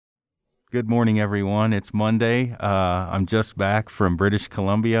Good morning, everyone. It's Monday. I'm just back from British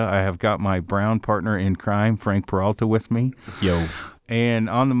Columbia. I have got my brown partner in crime, Frank Peralta, with me. Yo. And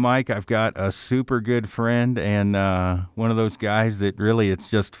on the mic, I've got a super good friend and one of those guys that really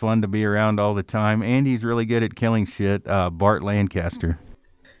it's just fun to be around all the time. And he's really good at killing shit, Bart Lancaster.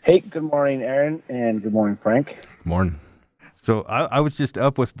 Hey, good morning, Aaron, and good morning, Frank. Morning. So I was just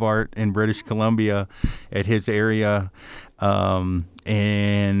up with Bart in British Columbia at his area, and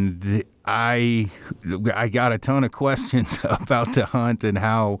I got a ton of questions about the hunt and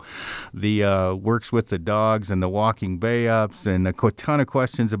how the works with the dogs and the walking bay ups, and a ton of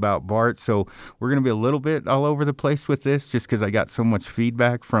questions about Bart. So we're going to be a little bit all over the place with this, just because I got so much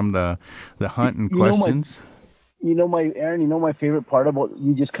feedback from the hunt and questions. Aaron, my favorite part about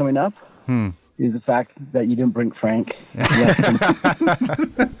you just coming up is the fact that you didn't bring Frank. Made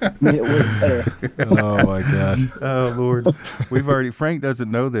it way better. Oh, my God. Oh, Lord. Frank doesn't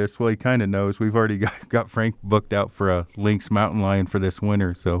know this. Well, he kind of knows. We've already got Frank booked out for a lynx mountain lion for this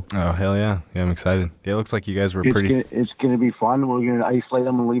winter. So. Oh, hell yeah. Yeah, I'm excited. Yeah, it looks like you guys were It's going to be fun. We're going to isolate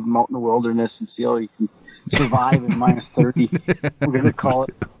him and leave him out in the wilderness and see how he can survive in minus 30. We're going to call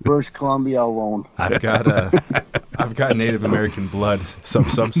it British Columbia alone. I've got Native American blood, some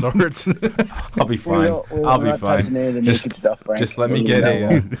sorts. I'll be fine. I'll be fine. Just let me get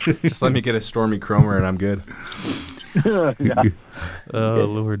a Stormy Cromer and I'm good. Yeah. Oh,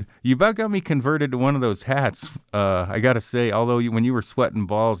 Lord. You about got me converted to one of those hats. I got to say, although when you were sweating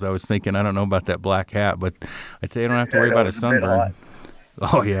balls, I was thinking, I don't know about that black hat, but I'd say I don't have to worry about a sunburn.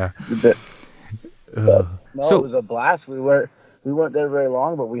 Oh, yeah. It was a blast. We weren't there very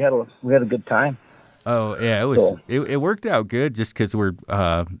long, but we had a good time. Oh yeah, it worked out good just because we're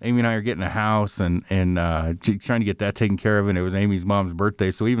Amy and I are getting a house and trying to get that taken care of, and it was Amy's mom's birthday.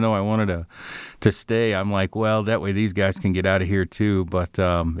 So even though I wanted to stay, I'm like, well, that way these guys can get out of here too. But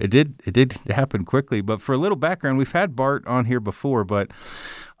it did happen quickly. But for a little background, we've had Bart on here before, but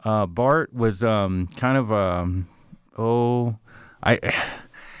Bart was kind of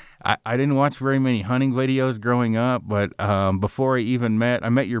I didn't watch very many hunting videos growing up, but before I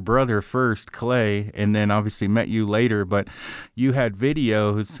met your brother first, Clay, and then obviously met you later. But you had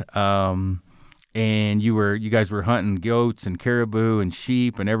videos, and you guys were hunting goats and caribou and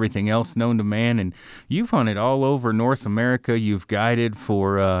sheep and everything else known to man. And you've hunted all over North America. You've guided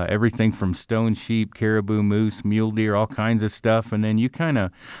for everything from stone sheep, caribou, moose, mule deer, all kinds of stuff. And then you kind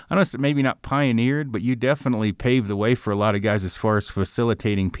of, I don't know, maybe not pioneered, but you definitely paved the way for a lot of guys as far as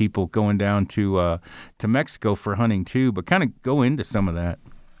facilitating people going down to Mexico for hunting too. But kind of go into some of that.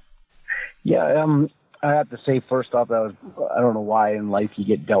 Yeah, I have to say first off, I don't know why in life you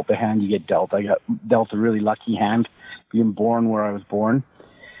get dealt the hand you get dealt. I got dealt a really lucky hand being born where I was born,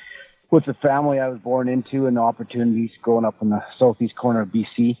 with the family I was born into and the opportunities growing up in the southeast corner of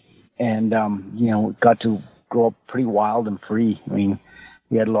BC. And, got to grow up pretty wild and free. I mean,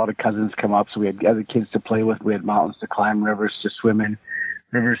 we had a lot of cousins come up, so we had other kids to play with. We had mountains to climb, rivers to swim in,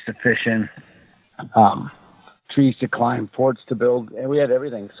 rivers to fish in, trees to climb, forts to build, and we had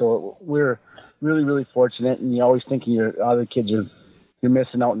everything. So we're really, really fortunate, and you're always thinking you're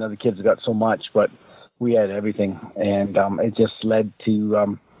missing out, and other kids have got so much, but we had everything, and it just led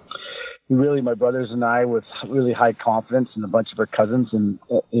to really my brothers and I with really high confidence, and a bunch of our cousins, and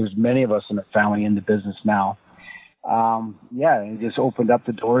there's many of us in the family in the business now. It just opened up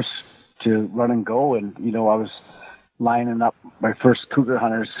the doors to run and go, and I was lining up my first cougar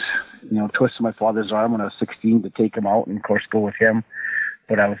hunters, twisting my father's arm when I was 16 to take him out, and of course go with him.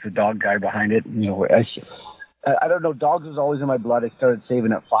 But I was the dog guy behind it. I don't know. Dogs was always in my blood. I started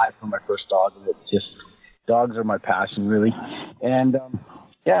saving at 5 for my first dog. And it's just dogs are my passion, really. And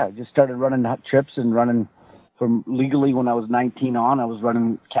I just started running trips and running from legally when I was 19 on. I was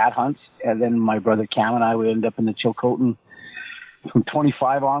running cat hunts, and then my brother Cam and I would end up in the Chilcotin. From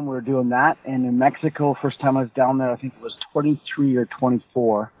 25 on, we were doing that. And in Mexico, first time I was down there, I think it was 23 or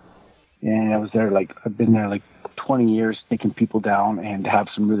 24. And I was there I've been there 20 years taking people down and have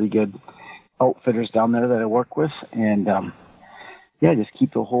some really good outfitters down there that I work with. And, just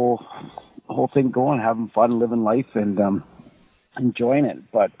keep the whole thing going, having fun, living life, and enjoying it.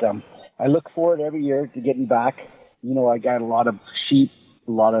 But I look forward every year to getting back. I got a lot of sheep,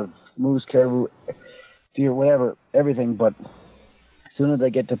 a lot of moose, caribou, deer, whatever, everything. But as soon as I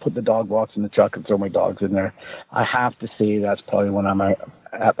get to put the dog box in the truck and throw my dogs in there, I have to say that's probably when I'm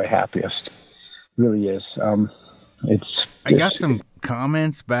at my happiest. Really is. I got some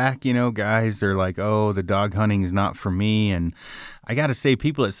comments back, guys are like, oh, the dog hunting is not for me. And I got to say,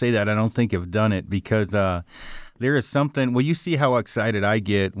 people that say that, I don't think have done it, because there is something. Well, you see how excited I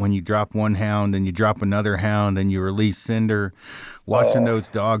get when you drop one hound and you drop another hound and you release Cinder. Watching those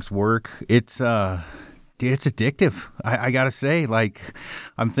dogs work, it's addictive. I gotta say, like,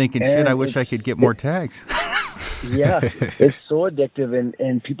 I'm thinking, shit, I wish I could get more tags. Yeah, it's so addictive,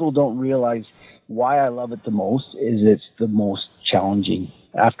 and people don't realize why I love it the most is it's the most challenging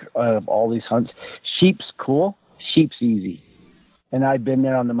after of all these hunts. Sheep's cool, sheep's easy. And I've been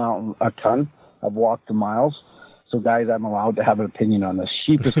there on the mountain a ton. I've walked the miles. So guys, I'm allowed to have an opinion on this.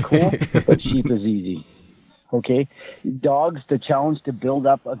 Sheep is cool, but sheep is easy. Okay? Dogs, the challenge to build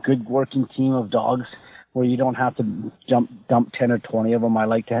up a good working team of dogs where you don't have to dump 10 or 20 of them. I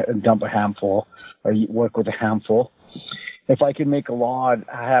like to dump a handful or work with a handful. If I could make a law, I'd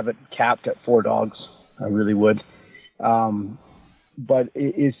have it capped at 4 dogs. I really would. But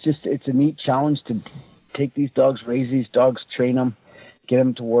it's a neat challenge to take these dogs, raise these dogs, train them, get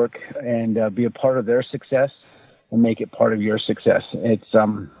them to work, and be a part of their success and make it part of your success. It's,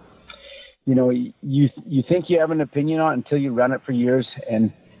 you think you have an opinion on it until you run it for years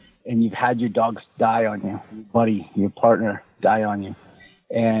and you've had your dogs die on you, your buddy, your partner die on you.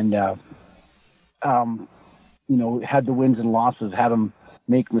 And, had the wins and losses, had them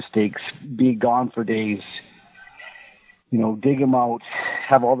make mistakes, be gone for days, dig them out,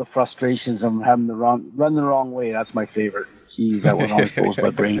 have all the frustrations of having run the wrong way. That's my favorite. Jeez, that one always goes my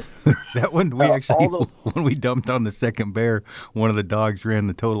brain. That one, when we dumped on the second bear, one of the dogs ran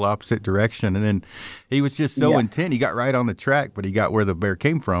the total opposite direction, and then he was just so intent. He got right on the track, but he got where the bear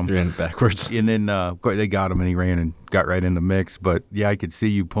came from. He ran backwards. And then they got him, and he ran and got right in the mix. But, yeah, I could see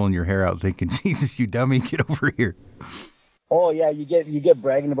you pulling your hair out thinking, Jesus, you dummy, get over here. Oh, yeah, you get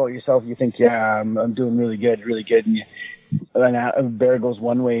bragging about yourself. You think, I'm doing really good. And a bear goes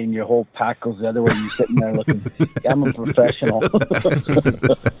one way and your whole pack goes the other way. You're sitting there looking, I'm a professional. I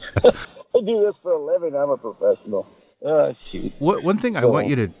do this for a living. I'm a professional. Oh, shoot. One thing I want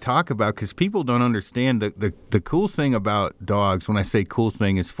you to talk about, because people don't understand the cool thing about dogs, when I say cool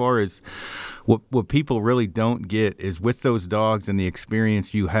thing, as far as what people really don't get is with those dogs and the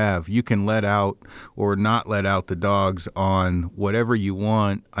experience you have, you can let out or not let out the dogs on whatever you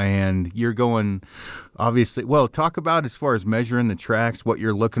want, and you're going, obviously, well, talk about as far as measuring the tracks, what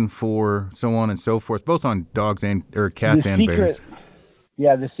you're looking for, so on and so forth, both on dogs or cats and bears.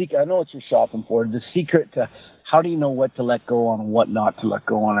 Yeah, the secret, I know what you're shopping for. The secret to how do you know what to let go on and what not to let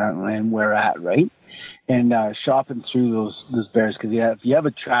go on and where at, right? And shopping through those bears, because if you have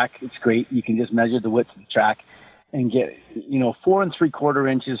a track, it's great. You can just measure the width of the track and get 4 3/4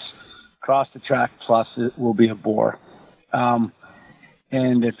 inches across the track plus it will be a boar. And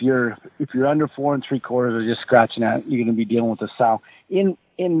if you're under 4 3/4 or just scratching at it, you're going to be dealing with a sow. In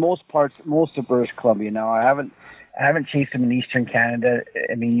most parts, most of British Columbia. Now I haven't chased them in Eastern Canada.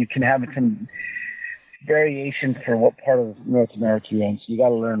 I mean, you can have some variation for what part of North America you're in. So you got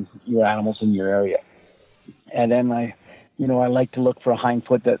to learn your animals in your area. And then I like to look for a hind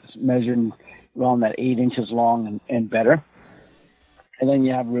foot that's measured around that 8 inches long and better. And then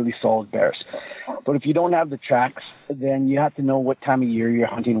you have really solid bears. But if you don't have the tracks, then you have to know what time of year you're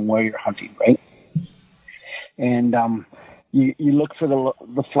hunting and where you're hunting, right? And you look for the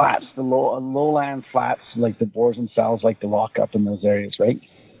flats, the lowland flats, like the boars and sows like to walk up in those areas, right?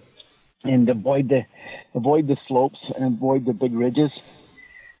 And avoid the slopes and avoid the big ridges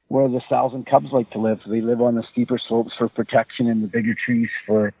where the sows and cubs like to live. They live on the steeper slopes for protection and the bigger trees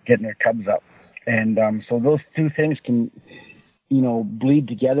for getting their cubs up. And so those two things can, bleed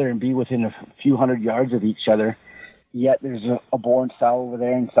together and be within a few hundred yards of each other. Yet there's a boar and sow over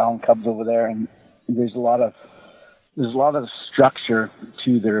there and sow and cubs over there, and there's a lot of structure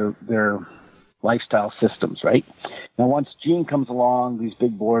to their lifestyle systems, right? Now, once June comes along, these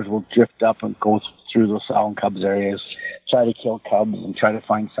big boars will drift up and go through those sow and cubs areas, try to kill cubs and try to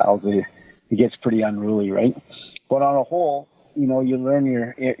find sows. It gets pretty unruly, right? But on a whole, you learn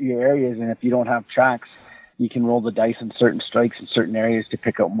your areas, and if you don't have tracks, you can roll the dice in certain strikes in certain areas to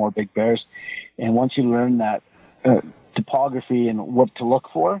pick up more big bears. And once you learn that topography and what to look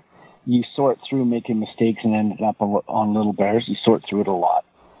for, you sort through making mistakes and ending up on little bears. You sort through it a lot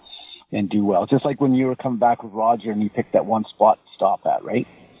and do well. Just like when you were coming back with Roger and you picked that one spot to stop at, right?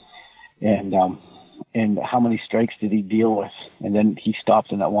 And how many strikes did he deal with? And then he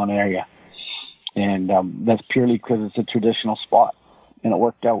stopped in that one area. And that's purely because it's a traditional spot and it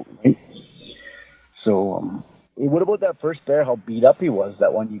worked out, right? So what about that first bear, how beat up he was,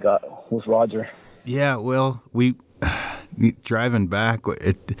 that one you got with Roger? Yeah, well, we driving back,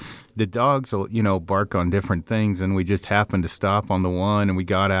 the dogs will, bark on different things, and we just happened to stop on the one, and we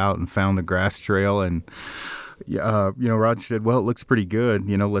got out and found the grass trail and Roger said, well, it looks pretty good.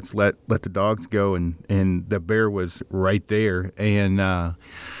 Let's let the dogs go. And the bear was right there. And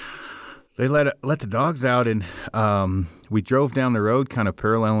they let the dogs out. And we drove down the road kind of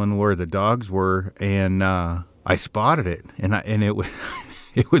paralleling where the dogs were. And I spotted it. And it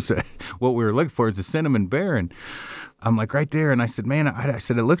was, what we were looking for is a cinnamon bear. And I'm like, right there. And I said, man, I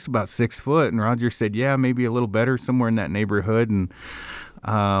said, it looks about 6 foot. And Roger said, yeah, maybe a little better, somewhere in that neighborhood. And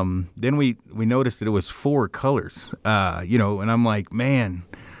then we noticed that it was 4 colors, and I'm like, man,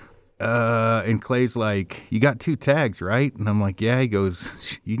 and Clay's like, you got 2 tags, right? And I'm like, yeah. He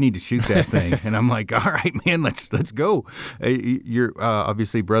goes, you need to shoot that thing. And I'm like, all right, man, let's go. You're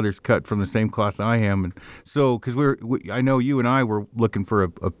obviously brothers cut from the same cloth I am. And so, because I know you and I were looking for a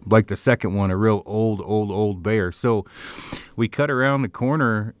like the second one, a real old bear. So we cut around the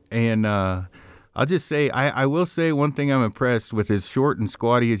corner and, I'll just say, I will say one thing I'm impressed with, as short and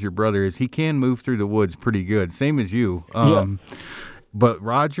squatty as your brother is, he can move through the woods pretty good, same as you. But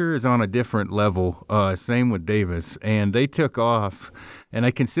Roger is on a different level, same with Davis. And they took off, and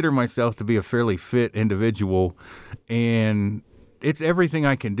I consider myself to be a fairly fit individual. And it's everything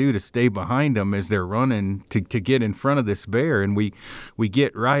I can do to stay behind them as they're running to get in front of this bear. And we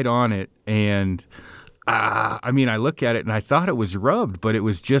get right on it, and I look at it and I thought it was rubbed, but it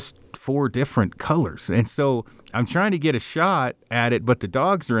was just 4 different colors. And so I'm trying to get a shot at it, but the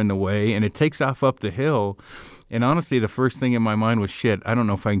dogs are in the way and it takes off up the hill. And honestly, the first thing in my mind was, shit, I don't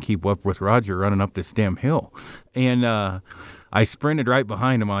know if I can keep up with Roger running up this damn hill. And I sprinted right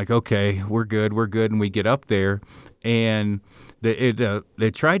behind him. I'm like, okay, we're good. And we get up there, and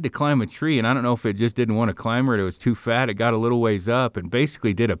they tried to climb a tree, and I don't know if it just didn't want to climb or it was too fat. It got a little ways up and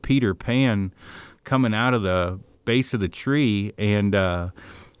basically did a Peter Pan coming out of the base of the tree, and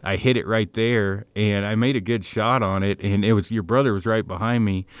I hit it right there, and I made a good shot on it, and your brother was right behind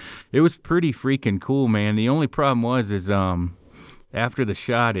me. It was pretty freaking cool, man. The only problem was after the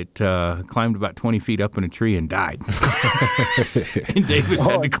shot, it climbed about 20 feet up in a tree and died. And Davis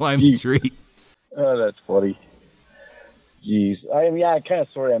had to climb the tree. Oh, that's funny. Jeez. I'm kind of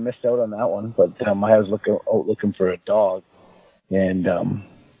sorry I missed out on that one, but I was looking for a dog, and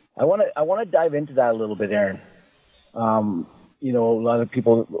I want to dive into that a little bit, Aaron. A lot of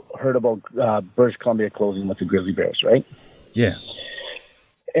people heard about British Columbia closing with the grizzly bears, right? Yeah.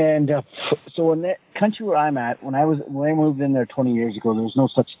 And so in that country where I'm at, when I moved in there 20 years ago, there was no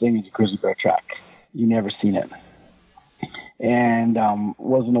such thing as a grizzly bear track. You never seen it, and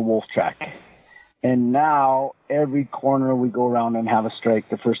wasn't a wolf track. And now every corner we go around and have a strike,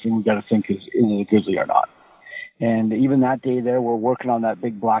 the first thing we got to think is it a grizzly or not? And even that day there, we're working on that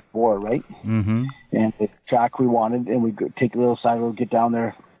big black boar, right? Mm-hmm. And the track we wanted, and we take a little side road, get down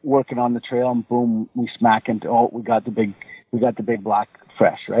there, working on the trail, and boom, we smack into, we got the big black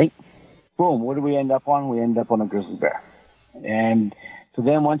fresh, right? Boom, what do we end up on? We end up on a grizzly bear. And so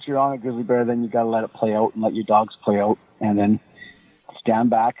then once you're on a grizzly bear, then you got to let it play out and let your dogs play out, and then stand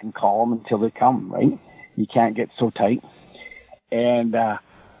back and call them until they come, right? You can't get so tight. And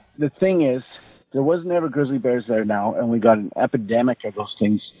the thing is, there was never grizzly bears there now, and we got an epidemic of those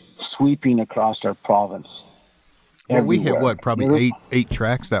things sweeping across our province. Well, we hit probably eight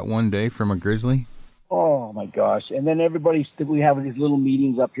tracks that one day from a grizzly? Oh my gosh. And then we have these little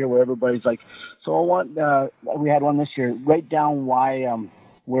meetings up here where everybody's like, so I want, we had one this year, write down why,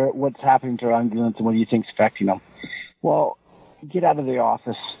 what's happening to our ungulates and what do you think's affecting them. Well, get out of the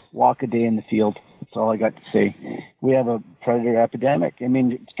office, walk a day in the field. That's all I got to say. We have a predator epidemic. I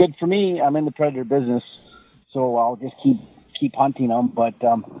mean, it's good for me. I'm in the predator business, so I'll just keep hunting them. But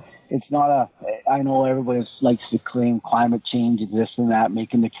it's not I know everybody likes to claim climate change and this and that,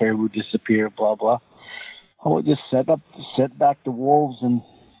 making the caribou disappear, blah, blah. Oh, just set back the wolves and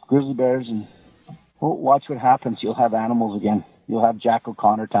grizzly bears and watch what happens. You'll have animals again. You'll have Jack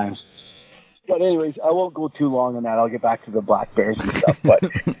O'Connor times. But anyways, I won't go too long on that. I'll get back to the black bears and stuff. But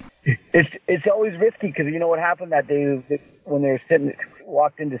it's always risky because you know what happened that day when they were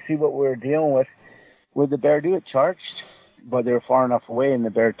walked in to see what we were dealing with. Would the bear do it? Charged, but they were far enough away and the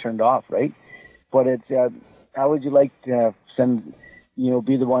bear turned off, right? But it's how would you like to send,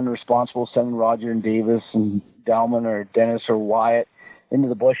 be the one responsible, sending Roger and Davis and Dalman or Dennis or Wyatt into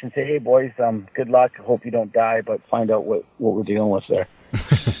the bush and say, hey boys, good luck. Hope you don't die, but find out what we're dealing with there.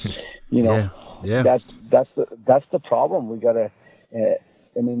 Yeah. That's the problem. We gotta.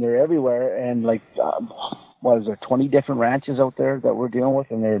 They're everywhere, and like, what is there? 20 different ranches out there that we're dealing with,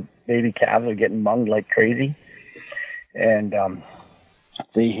 and their baby calves are getting munged like crazy, and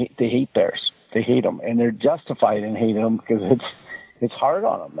they hate bears. They hate them, and they're justified in hating them because it's hard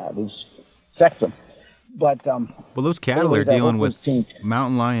on them. That is sex them. But well, those cattle are dealing with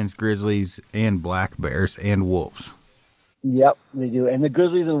mountain lions, grizzlies, and black bears and wolves. Yep, they do. And the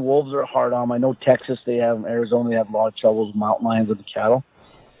grizzlies and wolves are hard on them. I know Texas, they have, Arizona, they have a lot of trouble with mountain lions with the cattle.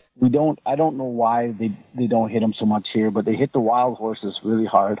 I don't know why they don't hit them so much here, but they hit the wild horses really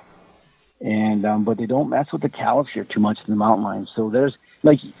hard. And but they don't mess with the cows here too much in the mountain lions. So there's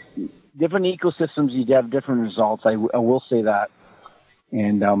like different ecosystems, you have different results. I will say that.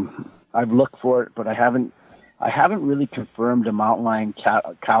 And I've looked for it, but I haven't really confirmed a mountain lion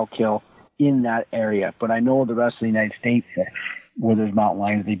cow kill in that area. But I know the rest of the United States, where there's mountain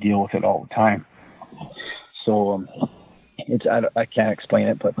lions, they deal with it all the time. So I can't explain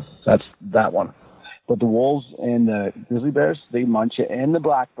it, but that's that one. But the wolves and the grizzly bears, they munch it, and the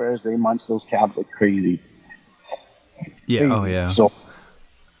black bears, they munch those calves like crazy. Yeah. Crazy. Oh yeah. So.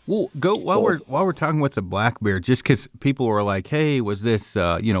 Well, while we're talking with the black bear, just because people were like, "Hey, was this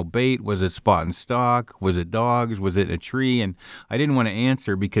bait? Was it spot and stock? Was it dogs? Was it a tree?" And I didn't want to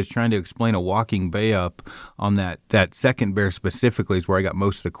answer because trying to explain a walking bay up on that second bear specifically is where I got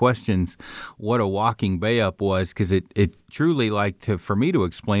most of the questions. What a walking bay up was, because it truly, for me to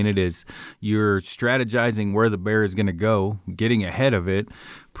explain it, is you're strategizing where the bear is going to go, getting ahead of it,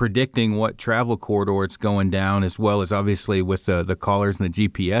 predicting what travel corridor it's going down, as well as obviously with the collars and the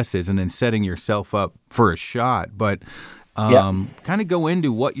GPSs, and then setting yourself up for a shot. But kind of go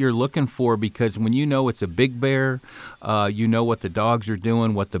into what you're looking for, because when you know it's a big bear, you know what the dogs are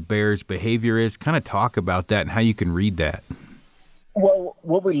doing, what the bear's behavior is. Kind of talk about that and how you can read that. Well,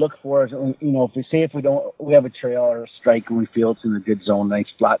 what we look for is, if we have a trail or a strike and we feel it's in a good zone, nice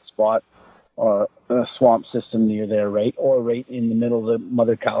flat spot, or a swamp system near there, right? Or right in the middle of the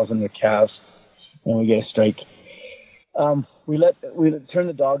mother cows and the calves, and we get a strike. We turn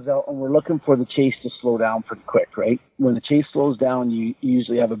the dogs out, and we're looking for the chase to slow down pretty quick, right? When the chase slows down, you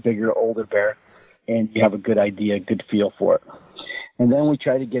usually have a bigger, older bear, and you have a good idea, good feel for it. And then we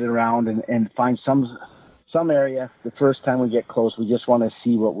try to get around and find some area. The first time we get close, we just want to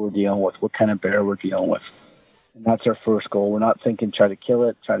see what we're dealing with, what kind of bear we're dealing with. And that's our first goal. We're not thinking try to kill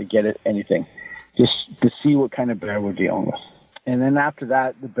it, try to get it, anything. Just to see what kind of bear we're dealing with. And then after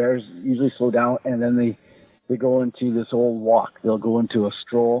that, the bears usually slow down, and then they go into this old walk. They'll go into a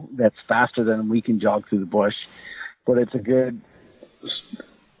stroll that's faster than we can jog through the bush, but it's a good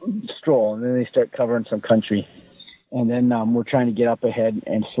stroll. And then they start covering some country. And then we're trying to get up ahead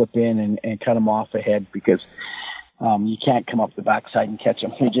and slip in and cut them off ahead, because you can't come up the backside and catch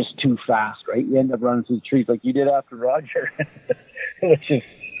them. They're just too fast, right? You end up running through the trees like you did after Roger, which is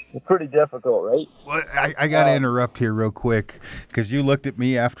pretty difficult, right? Well, I got to interrupt here real quick, because you looked at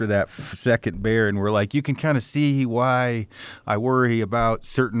me after that second bear and were like, you can kind of see why I worry about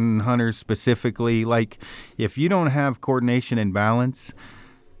certain hunters specifically. Like, if you don't have coordination and balance,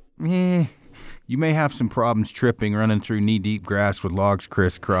 you may have some problems tripping, running through knee-deep grass with logs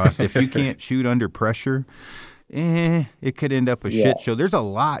crisscrossed. If you can't shoot under pressure, it could end up a shit show. There's a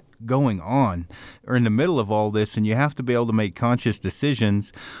lot going on or in the middle of all this, and you have to be able to make conscious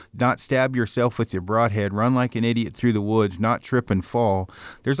decisions, not stab yourself with your broadhead, run like an idiot through the woods, not trip and fall.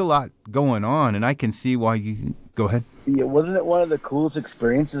 There's a lot going on, and I can see why you... Go ahead. Yeah, wasn't it one of the coolest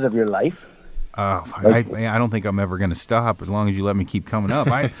experiences of your life? I don't think I'm ever going to stop as long as you let me keep coming up.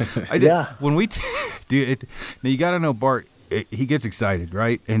 I did, yeah. When we now you got to know Bart. He gets excited,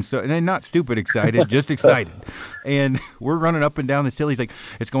 right? And then not stupid excited, just excited. And we're running up and down this hill. He's like,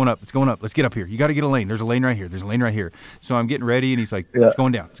 "It's going up. It's going up. Let's get up here. You got to get a lane. There's a lane right here. There's a lane right here." So I'm getting ready, and he's like, "It's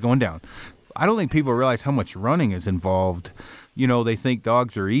going down. It's going down." I don't think people realize how much running is involved. They think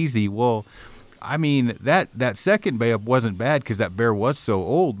dogs are easy. Well, I mean, that second bay up wasn't bad because that bear was so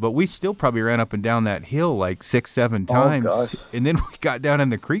old, but we still probably ran up and down that hill like 6-7 times. Oh, gosh. And then we got down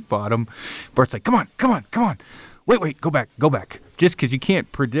in the creek bottom. Bart's like, come on. Wait, go back. Just because you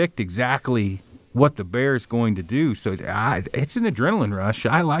can't predict exactly what the bear is going to do. So it's an adrenaline rush.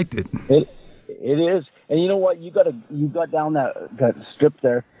 I liked it. It is. And you know what? You got down that strip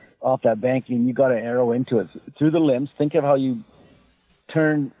there off that bank, and you got an arrow into it through the limbs. Think of how you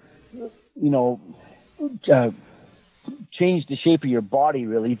turn, change the shape of your body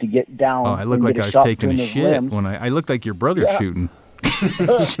really to get down. Oh, I looked like I was taking a shit when I looked like your brother shooting.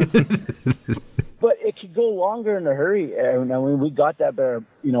 But it could go longer in a hurry. I mean, we got that bear,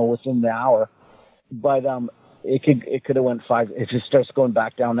 within the hour. But it could have went 5. If it starts going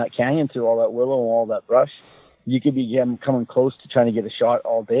back down that canyon through all that willow and all that brush, you could be coming close to trying to get a shot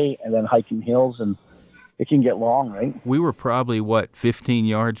all day, and then hiking hills, and it can get long, right? We were probably 15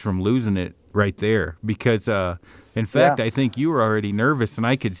 yards from losing it right there, because In fact, I think you were already nervous, and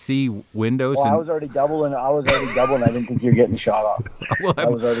I could see windows. Well, I was already doubling. I didn't think you were getting shot off. Well, I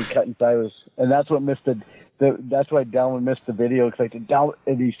was already cutting. And that's what missed that's why Dalvin missed the video, because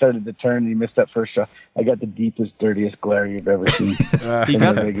and he started to turn and he missed that first shot. I got the deepest, dirtiest glare you've ever seen.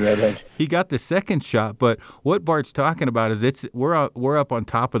 He got the second shot, but what Bart's talking about is we're up on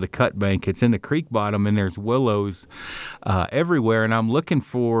top of the cut bank. It's in the creek bottom, and there's willows everywhere, and I'm looking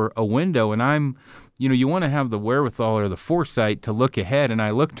for a window, and you want to have the wherewithal or the foresight to look ahead, and I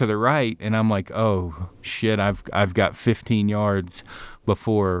look to the right, and I'm like, oh shit, I've got 15 yards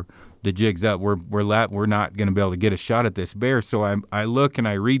before the jig's up. We're not going to be able to get a shot at this bear. So I look and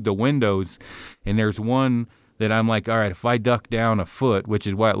I read the windows, and there's one that I'm like, all right, if I duck down a foot, which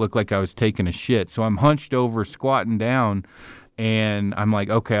is why it looked like I was taking a shit. So I'm hunched over, squatting down, and I'm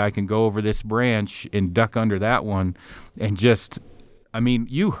like, okay, I can go over this branch and duck under that one, and just. I mean,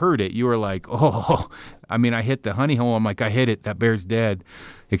 you heard it. You were like, oh. I mean, I hit the honey hole. I'm like, I hit it. That bear's dead.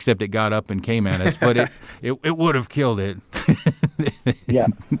 Except it got up and came at us. But it would have killed it. Yeah.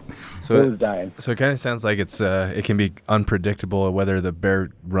 So it was dying. So it kind of sounds like it can be unpredictable whether the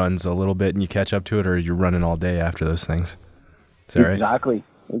bear runs a little bit and you catch up to it, or you're running all day after those things. Is that right?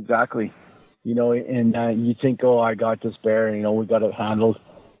 Exactly. And you think, oh, I got this bear, and, we got it handled.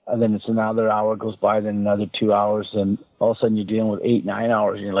 And then it's another hour goes by, then another 2 hours, and all of a sudden you're dealing with 8-9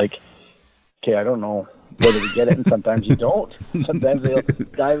 hours, and you're like, okay, I don't know whether to get it, and sometimes you don't. Sometimes they'll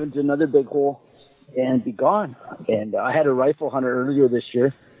dive into another big hole and be gone. And I had a rifle hunter earlier this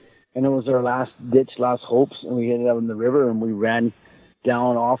year, and it was our last ditch, last hopes, and we hit it out in the river, and we ran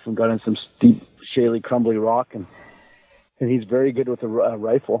down off and got in some steep, shaly, crumbly rock, and he's very good with a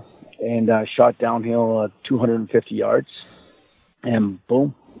rifle, and shot downhill 250 yards, and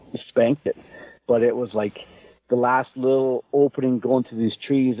boom. Spanked it, but it was like the last little opening going to these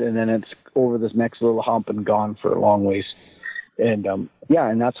trees, and then it's over this next little hump and gone for a long ways. And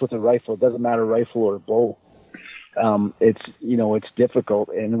and that's with a rifle. It doesn't matter rifle or bow. It's difficult,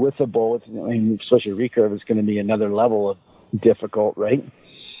 and with a bow, especially recurve, it's going to be another level of difficult, right?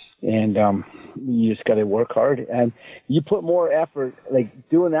 And you just got to work hard, and you put more effort, like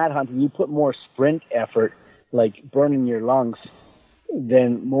doing that hunting. You put more sprint effort, like burning your lungs,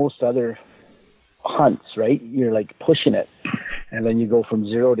 than most other hunts, right? You're like pushing it, and then you go from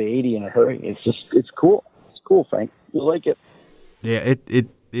 0 to 80 in a hurry. It's cool. It's cool, Frank. You'll like it. Yeah, it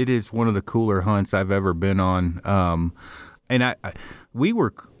is one of the cooler hunts I've ever been on. And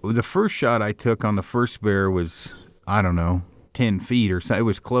the first shot I took on the first bear was, I don't know, 10 feet or so. It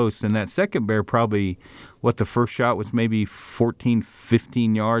was close. And that second bear probably, the first shot was maybe 14,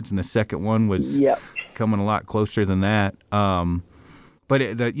 15 yards, and the second one was coming a lot closer than that. But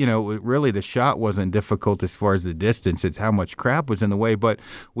really the shot wasn't difficult as far as the distance. It's how much crap was in the way. But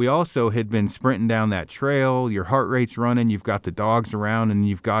we also had been sprinting down that trail. Your heart rate's running. You've got the dogs around, and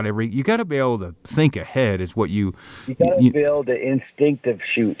you got to be able to think ahead. Is what you got to be able to instinctive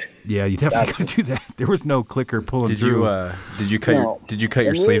shoot. Yeah, you definitely got to do that. There was no clicker pulling through. Did you cut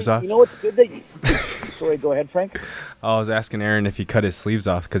your sleeves off? You know what's good that you, sorry, go ahead, Frank. I was asking Aaron if he cut his sleeves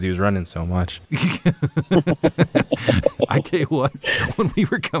off because he was running so much. I tell you what, when we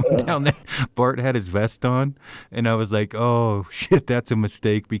were coming down there, Bart had his vest on, and I was like, oh, shit, that's a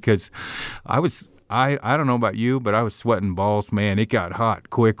mistake, because I don't know about you, but I was sweating balls, man. It got hot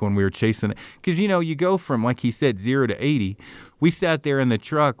quick when we were chasing it. Because, you go from, like he said, 0 to 80. We sat there in the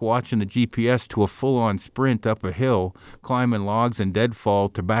truck watching the GPS to a full-on sprint up a hill, climbing logs and deadfall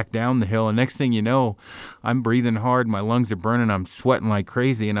to back down the hill. And next thing you know, I'm breathing hard, my lungs are burning, I'm sweating like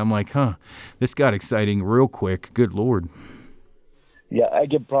crazy. And I'm like, this got exciting real quick. Good Lord. Yeah, I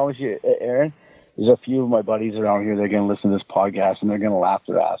can promise you, Aaron, there's a few of my buddies around here that are going to listen to this podcast, and they're going to laugh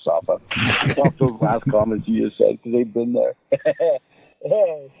their ass off of those last comments you just said, because they've been there.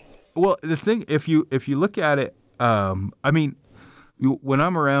 Well, the thing, if you look at it, when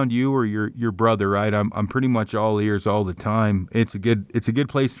I'm around you or your brother, right, I'm pretty much all ears all the time. It's a good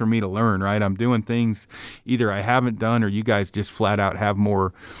place for me to learn, right? I'm doing things either I haven't done or you guys just flat out have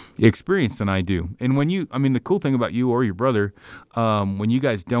more experience than I do. And the cool thing about you or your brother, when you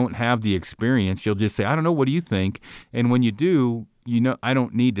guys don't have the experience, you'll just say, I don't know, what do you think? And when you do, I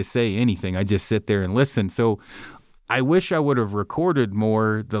don't need to say anything. I just sit there and listen. So I wish I would have recorded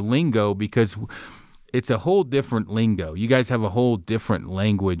more the lingo, because it's a whole different lingo. You guys have a whole different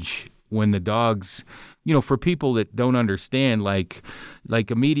language when the dogs, for people that don't understand, like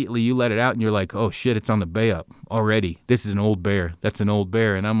immediately you let it out and you're like, oh shit, it's on the bay up already. This is an old bear. That's an old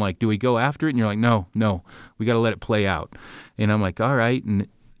bear. And I'm like, do we go after it? And you're like, no, we got to let it play out. And I'm like, all right. And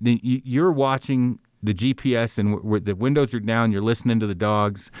then you're watching the GPS and the windows are down. You're listening to the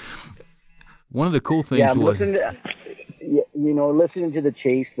dogs. One of the cool things I'm listening to the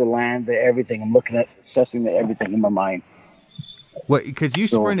chase, the land, the everything. I'm looking at assessing everything in my mind. Well, because you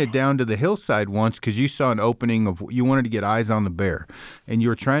sprinted down to the hillside once because you saw an opening of you wanted to get eyes on the bear, and you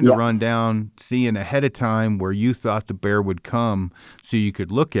were trying to run down, seeing ahead of time where you thought the bear would come, so you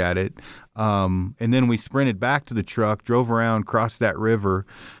could look at it. And then we sprinted back to the truck, drove around, crossed that river,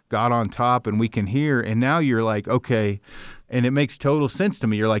 got on top, and we can hear. And now you're like, okay. And it makes total sense to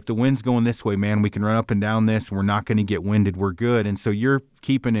me. You're like, the wind's going this way, man. We can run up and down this. And we're not going to get winded. We're good. And so you're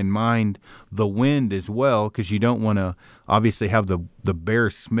keeping in mind the wind as well, because you don't want to obviously have the bear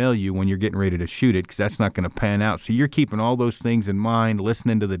smell you when you're getting ready to shoot it, because that's not going to pan out. So you're keeping all those things in mind,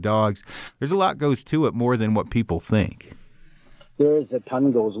 listening to the dogs. There's a lot goes to it more than what people think. There is a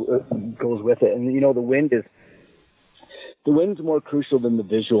ton goes with it. And, the wind's more crucial than the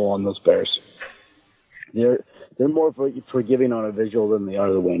visual on those bears. They're more forgiving on a visual than they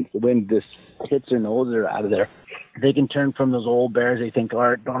are the wind. The wind just hits their nose, they're out of there. They can turn from those old bears they think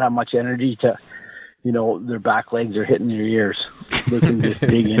don't have much energy to, their back legs are hitting their ears. They can just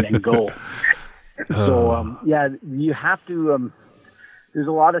dig in and go. So, you have to, there's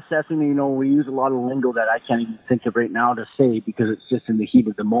a lot of assessing, we use a lot of lingo that I can't even think of right now to say because it's just in the heat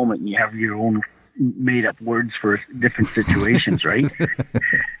of the moment and you have your own made up words for different situations, right?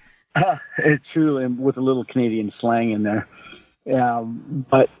 It's true, and with a little Canadian slang in there.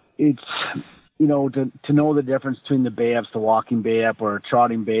 But it's, to know the difference between the bay ups, the walking bay up, or a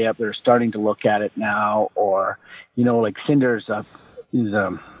trotting bay up, they're starting to look at it now. Or, like Cinder's is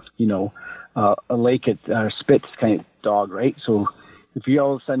a lake at Spitz kind of dog, right? So if you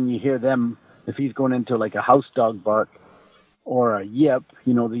all of a sudden you hear them, if he's going into like a house dog bark, or a yip,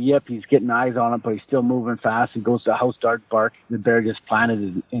 the yip, he's getting eyes on it, but he's still moving fast. He goes to a house dog bark. The bear just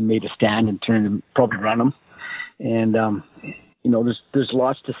planted and made a stand and turned and probably run him. And, there's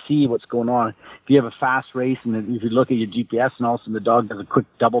lots to see what's going on. If you have a fast race and if you look at your GPS and all of a sudden the dog does a quick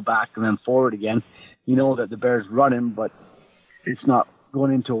double back and then forward again, you know that the bear's running, but it's not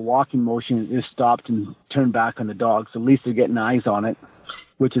going into a walking motion. It just stopped and turned back on the dog. So at least they're getting eyes on it,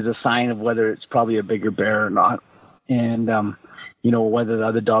 which is a sign of whether it's probably a bigger bear or not. And, whether the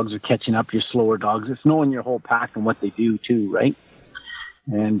other dogs are catching up, your slower dogs. It's knowing your whole pack and what they do too, right?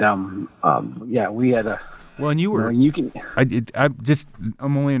 And, we had a... Well, and you were... you can.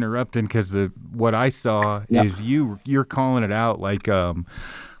 I'm only interrupting because what I saw is you're calling it out like a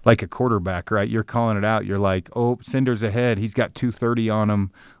quarterback, right? You're calling it out. You're like, oh, Cinder's ahead. He's got 230 on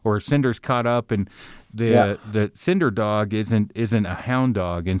him, or Cinder's caught up, and the Cinder dog isn't a hound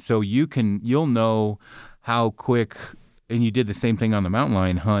dog, and so you'll know how quick, and you did the same thing on the mountain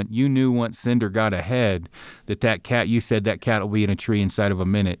lion hunt. You knew once Cinder got ahead that cat, you said that cat will be in a tree inside of a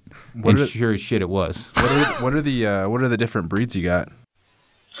minute. Sure as shit it was. What are the different breeds you got?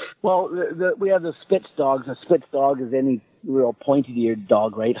 Well, we have the Spitz dogs. A Spitz dog is any real pointy-eared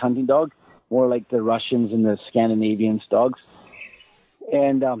dog, right? Hunting dog, more like the Russians and the Scandinavians dogs.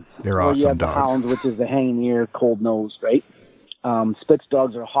 And they're awesome you have dogs. The hounds, which is the hanging ear, cold nose, right? Spitz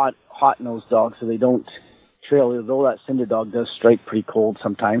dogs are hot nosed dogs, so they don't trail. Although that Cinder dog does strike pretty cold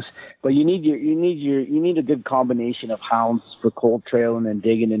sometimes, but you need a good combination of hounds for cold trailing and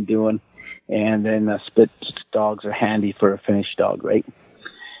digging and doing, and then Spitz dogs are handy for a finished dog, right?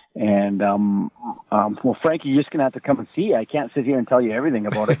 And well, Frankie, you're just gonna have to come and see. I can't sit here and tell you everything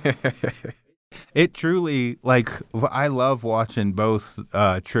about it. It truly, I love watching both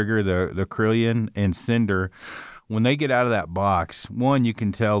Trigger, the Kirlian, and Cinder. When they get out of that box, one, you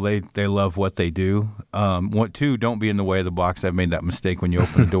can tell they love what they do. Two, don't be in the way of the box. I've made that mistake when you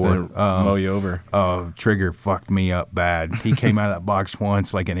open the door. Mow you over. Oh, Trigger fucked me up bad. He came out of that box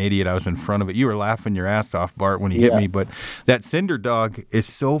once like an idiot. I was in front of it. You were laughing your ass off, Bart, when he hit me. But that Cinder dog is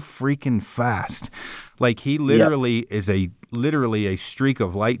so freaking fast. Like he literally is literally a streak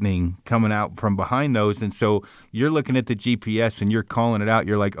of lightning coming out from behind those. And so you're looking at the GPS and you're calling it out.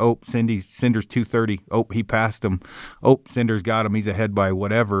 You're like, oh, Cinder's 230. Oh, he passed him. Oh, Cinder's got him. He's ahead by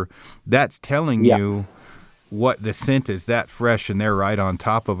whatever. That's telling you what the scent is that fresh, and they're right on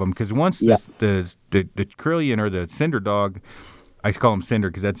top of them. Because once the Kirlian or the Cinder dog, I call him Cinder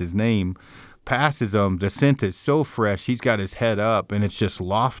because that's his name, passes them, the scent is so fresh, he's got his head up and it's just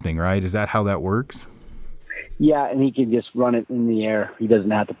lofting, right? Is that how that works? Yeah, and he can just run it in the air. He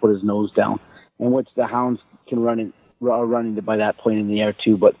doesn't have to put his nose down. And which the hounds can run it by that point in the air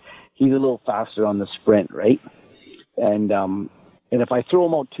too, but he's a little faster on the sprint, right? And if I throw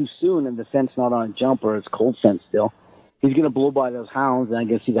him out too soon and the scent's not on a jump or it's cold scent still, he's going to blow by those hounds, and I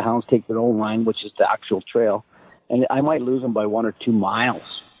can see the hounds take their own line, which is the actual trail. And I might lose him by 1 or 2 miles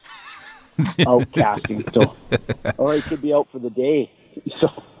out casting. So, or he could be out for the day. So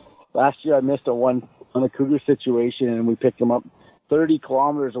last year I missed on a cougar situation, and we picked him up 30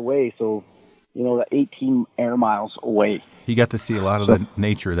 kilometers away. So, 18 air miles away. He got to see a lot of the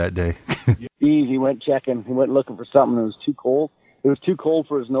nature that day. He went checking. He went looking for something. It was too cold. It was too cold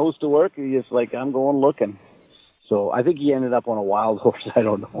for his nose to work. He just I'm going looking. So I think he ended up on a wild horse. I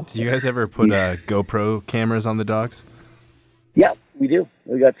don't know. Do you guys ever put GoPro cameras on the dogs? Yeah, we do.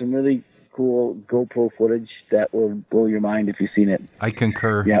 We got some really cool GoPro footage that will blow your mind if you've seen it. I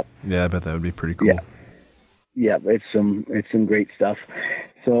concur. Yep. Yeah, I bet that would be pretty cool. Yeah, it's some great stuff.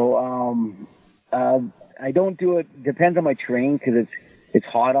 So I don't do it. Depends on my terrain because it's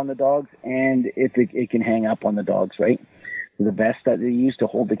hot on the dogs, and if it can hang up on the dogs, right? The vest that they use to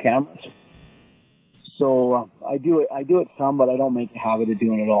hold the cameras. So I do it some, but I don't make a habit of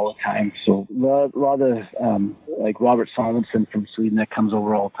doing it all the time. So a lot of like Robert Simonson from Sweden that comes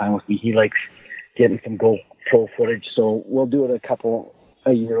over all the time with me. He likes getting some GoPro footage, so we'll do it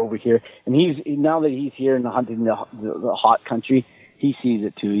a year over here. And now that he's here in the hot country, he sees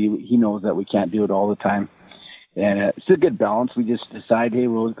it too. He knows that we can't do it all the time, and it's a good balance. We just decide, hey,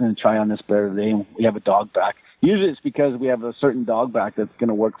 we're going to try on this bear today, and we have a dog back. Usually it's because we have a certain dog back that's going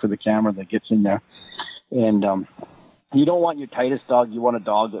to work for the camera that gets in there. And you don't want your tightest dog. You want a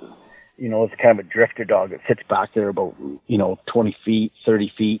dog that, it's kind of a drifter dog that sits back there about, 20 feet,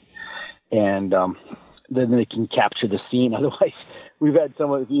 30 feet. And then they can capture the scene. Otherwise, we've had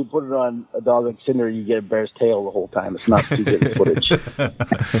someone, if you put it on a dog like Cinder, you get a bear's tail the whole time. It's not too good footage.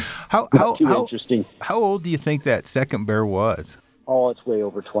 How interesting. How old do you think that second bear was? Oh, it's way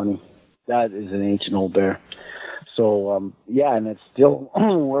over 20. That is an ancient old bear. So, and it's still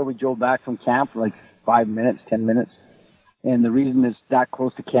where we drove back from camp, like 5 minutes, 10 minutes. And the reason it's that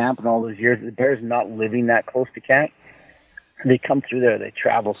close to camp and all those years, the bear's not living that close to camp. They come through there. They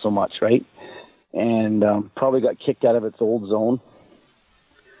travel so much, right? And probably got kicked out of its old zone.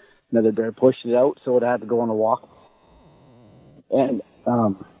 Another bear pushed it out, so it had to go on a walk. And,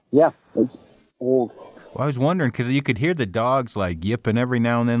 it's old. Well, I was wondering because you could hear the dogs like yipping every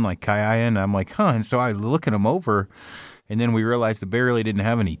now and then, like ki-yiing. I'm like, huh. And so I was looking them over, and then we realized the bear really didn't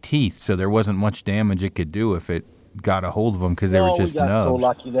have any teeth, so there wasn't much damage it could do if it got a hold of them because they were just nubs. We got so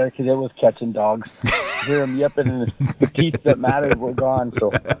lucky there because it was catching dogs. Hear them yipping, and the teeth that mattered were gone. So,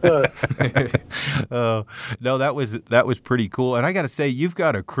 no, that was pretty cool. And I got to say, you've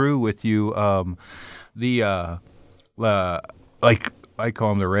got a crew with you. Like I call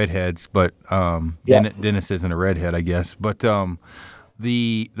them the redheads, but Dennis isn't a redhead, I guess. But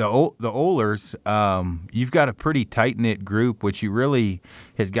the Ohlers, you've got a pretty tight knit group, which you really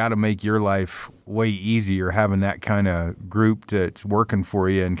has got to make your life way easier having that kind of group that's working for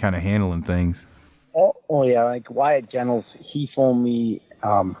you and kind of handling things. Oh yeah, like Wyatt Jennels, he phoned me.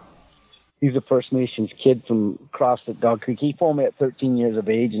 He's a First Nations kid from across the Dog Creek. He phoned me at 13 years of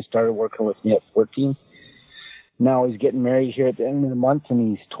age and started working with me at 14. Now he's getting married here at the end of the month,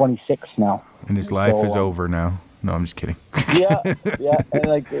 and he's 26 now. And his life is over now. No, I'm just kidding. yeah,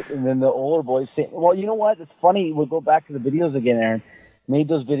 and then the older boys say, well, you know what? It's funny. We'll go back to the videos again, Aaron. Made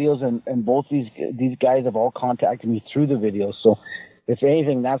those videos, and both these guys have all contacted me through the videos. So, if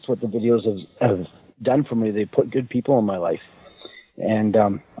anything, that's what the videos have done for me. They put good people in my life, and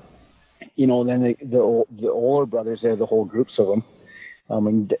then the older brothers, they're the whole groups of them.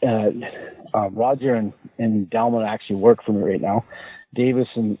 Roger and Dalman actually work for me right now. Davis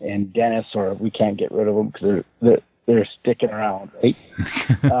and Dennis, or we can't get rid of them because they're sticking around, right?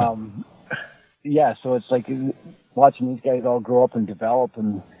 So it's like watching these guys all grow up and develop,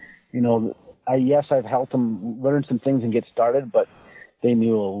 and I've helped them learn some things and get started, but they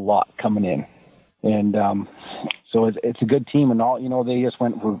knew a lot coming in, and so it's a good team. And all they just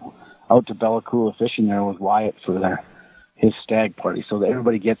went out to Bella Coola fishing there with Wyatt for his stag party, so that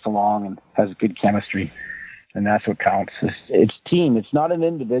everybody gets along and has good chemistry, and that's what counts. It's team. It's not an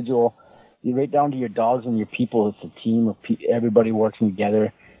individual. You right down to your dogs and your people. It's a team of everybody working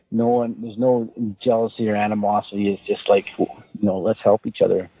together. There's no jealousy or animosity. It's just like, let's help each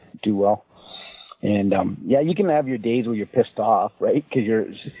other do well. And you can have your days where you're pissed off, right?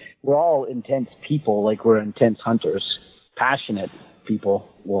 Because we're all intense people. Like, we're intense hunters. Passionate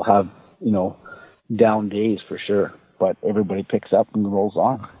people will have down days for sure. But everybody picks up and rolls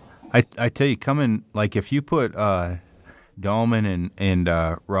on. I tell you, like if you put Dahlman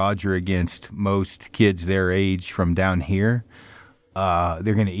and Roger against most kids their age from down here,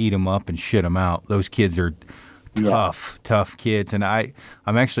 they're going to eat them up and shit them out. Those kids are tough kids. And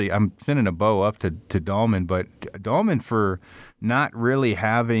I'm sending a bow up to Dahlman, but Dahlman, for not really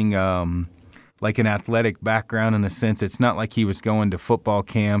having like an athletic background, in the sense it's not like he was going to football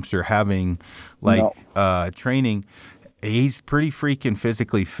camps or having training. He's pretty freaking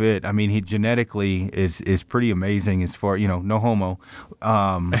physically fit. I mean, he genetically is pretty amazing as far, no homo.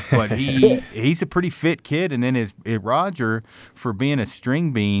 But he's a pretty fit kid. And then his Roger, for being a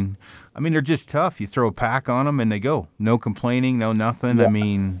string bean, I mean, they're just tough. You throw a pack on them and they go. No complaining, no nothing. Yeah. I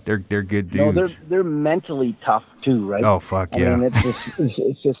mean, they're good dudes. No, they're mentally tough too, right? Oh, fuck yeah. I mean,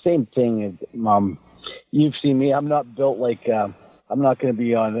 it's the same thing. You've seen me. I'm not built like. I'm not going to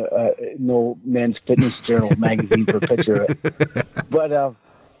be on no Men's Fitness Journal magazine for a picture of it. But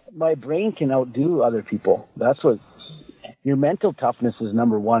my brain can outdo other people. That's what your mental toughness is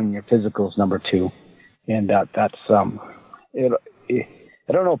number one, and your physical is number two. And that's I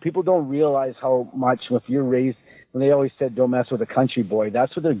don't know. People don't realize how much if you're raised. When they always said don't mess with a country boy,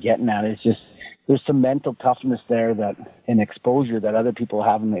 that's what they're getting at. It's just there's some mental toughness there and exposure that other people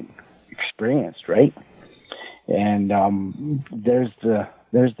haven't experienced, right? And there's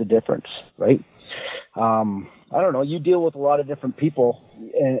the difference, right? I don't know. You deal with a lot of different people,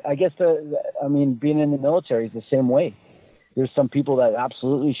 and I guess being in the military is the same way. There's some people that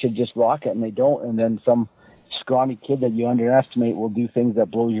absolutely should just rock it, and they don't, and then some scrawny kid that you underestimate will do things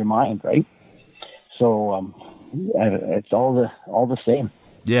that blow your mind, right? So it's all the same.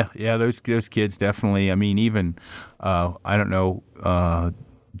 Yeah. Those kids definitely. I mean, even I don't know.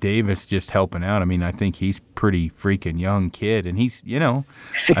 Davis just helping out. I mean, I think he's pretty freaking young kid, and he's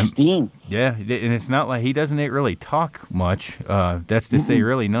 16. Yeah, and it's not like he doesn't really talk much. That's to say,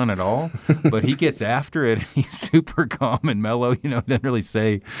 really none at all. But he gets after it. He's super calm and mellow. Doesn't really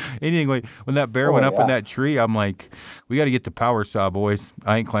say anything. Like when that bear went up in that tree, I'm like, we got to get the power saw, boys.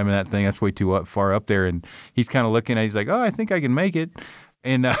 I ain't climbing that thing. That's way too far up there. And he's kind of looking at. He's like, oh, I think I can make it.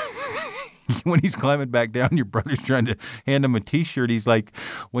 And when he's climbing back down, your brother's trying to hand him a T-shirt. He's like,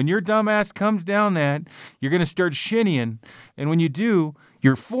 when your dumb ass comes down that, you're going to start shinnying. And when you do,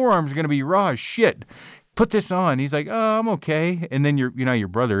 your forearms are going to be raw as shit. Put this on. He's like, oh, I'm okay. And then your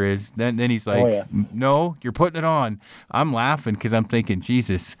brother is. Then he's like, no, you're putting it on. I'm laughing because I'm thinking,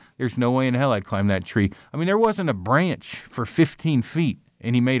 Jesus, there's no way in hell I'd climb that tree. I mean, there wasn't a branch for 15 feet,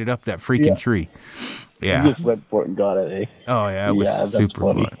 and he made it up that freaking tree. Yeah. You just went for it and got it, eh? Oh, yeah. It was super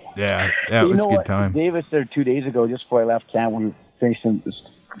fun. Yeah, it was a good time. Davis there 2 days ago, just before I left camp, we finished some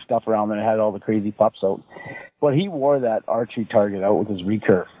stuff around there and had all the crazy pups out. But he wore that archery target out with his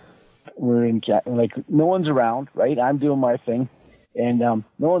recurve. We're in camp, like, no one's around, right? I'm doing my thing. And no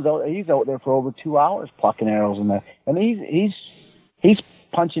one's out. He's out there for over 2 hours plucking arrows in there. And he's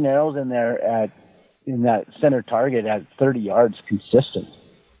punching arrows in there in that center target at 30 yards consistent.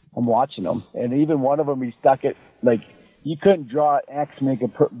 I'm watching him, and even one of them, he stuck it like you couldn't draw an X to make a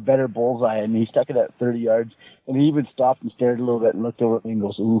better bullseye, and he stuck it at 30 yards, and he even stopped and stared a little bit and looked over at me and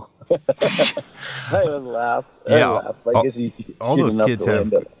goes, "Ooh." I would laugh. Yeah, all those kids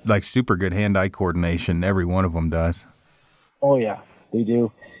have like super good hand-eye coordination. Every one of them does. Oh yeah, they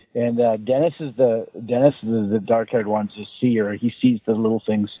do. And Dennis is the dark-haired one's a seer. He sees the little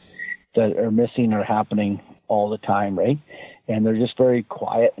things that are missing or happening all the time, right? And they're just very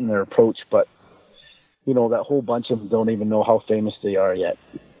quiet in their approach, but that whole bunch of them don't even know how famous they are yet.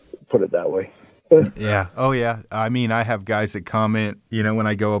 Put it that way. Yeah. Oh yeah. I mean, I have guys that comment, when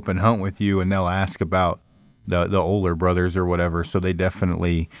I go up and hunt with you, and they'll ask about the older brothers or whatever. So they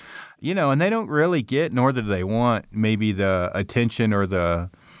definitely, and they don't really get, nor do they want, maybe the attention or the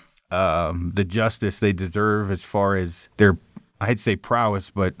justice they deserve as far as their, I'd say,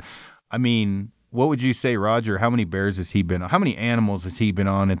 prowess. But I mean, what would you say, Roger? How many bears has he been on? How many animals has he been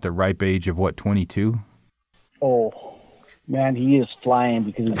on at the ripe age of, 22? Oh, man, he is flying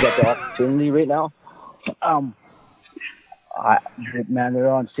because he's got the opportunity right now. They're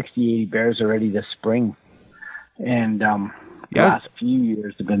on 60, 80 bears already this spring. And the last few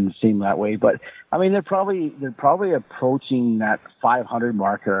years have been seem that way. But, I mean, they're probably approaching that 500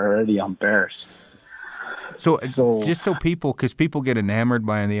 marker already on bears. So just because people get enamored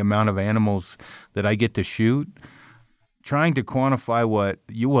by the amount of animals that I get to shoot, trying to quantify what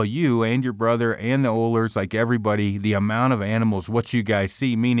you and your brother and the Ohlers, like everybody, the amount of animals, what you guys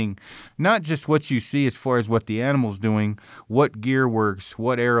see, meaning not just what you see as far as what the animal's doing, what gear works,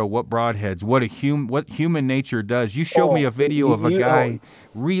 what arrow, what broadheads, what human nature does. You showed me a video of a guy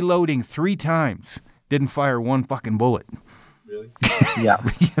reloading 3 times, didn't fire one fucking bullet. Really? Yeah.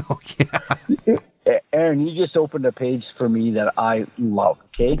 Yeah. Aaron, you just opened a page for me that I love,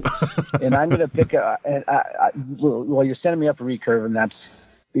 okay? And I'm going to pick well, you're sending me up a recurve, and I'm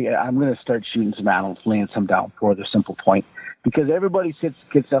going to start shooting some animals, laying some down for the simple point. Because everybody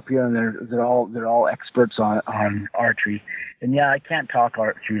gets up here, and they're all experts on archery. And yeah, I can't talk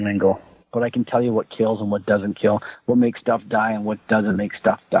archery lingo, but I can tell you what kills and what doesn't kill, what makes stuff die and what doesn't make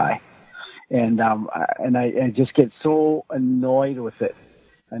stuff die. And I just get so annoyed with it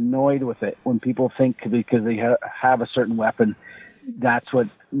when people think because they have a certain weapon, that's what,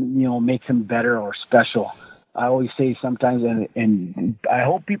 makes them better or special. I always say sometimes, and I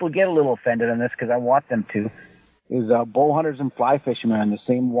hope people get a little offended on this because I want them to, is bow hunters and fly fishermen on the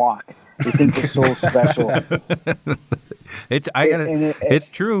same walk. They think they're so special. It's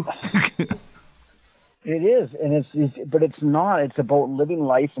true. It is, but it's not. It's about living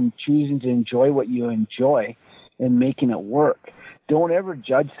life and choosing to enjoy what you enjoy and making it work. Don't ever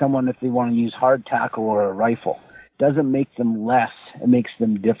judge someone if they want to use hard tackle or a rifle. It doesn't make them less. It makes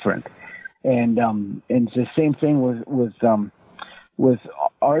them different. And it's the same thing with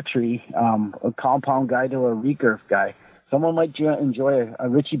archery. A compound guy to a recurve guy. Someone might enjoy a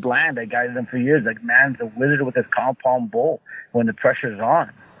Richie Bland. I guided him for years. Like, man's a wizard with his compound bow when the pressure's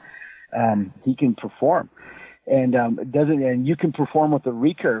on. He can perform, and and you can perform with a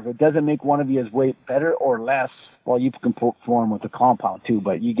recurve. It doesn't make one of you as way better or less. Well, you can perform with a compound too,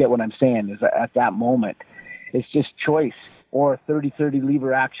 but you get what I'm saying. Is that at that moment, it's just choice, or a 30-30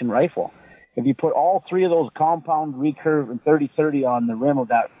 lever action rifle. If you put all three of those compound, recurve, and 30-30 on the rim of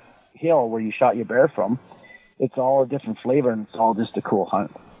that hill where you shot your bear from, it's all a different flavor, and it's all just a cool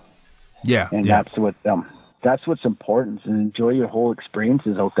hunt. Yeah, and that's what's important, and enjoy your whole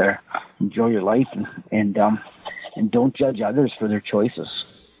experiences out there. Enjoy your life, and don't judge others for their choices,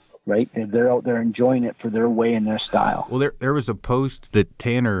 right? They're out there enjoying it for their way and their style. Well, there was a post that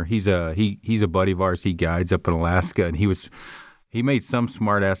Tanner, he's a buddy of ours. He guides up in Alaska, and he made some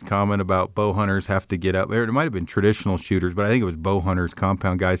smart-ass comment about bow hunters have to get up. It might have been traditional shooters, but I think it was bow hunters,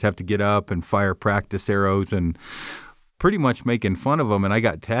 compound guys have to get up and fire practice arrows and pretty much making fun of them, and I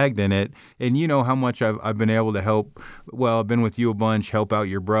got tagged in it. And you know how much I've been able to help. Well, I've been with you a bunch, help out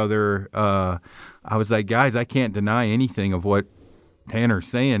your brother. I was like, guys, I can't deny anything of what Tanner's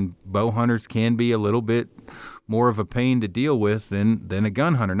saying. Bow hunters can be a little bit more of a pain to deal with than a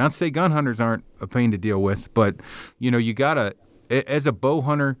gun hunter. Not to say gun hunters aren't a pain to deal with, but you gotta, as a bow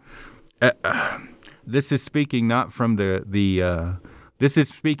hunter, this is speaking not from this is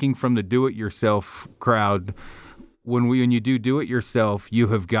speaking from the do-it-yourself crowd. When you do it yourself, you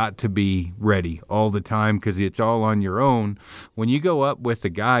have got to be ready all the time because it's all on your own. When you go up with a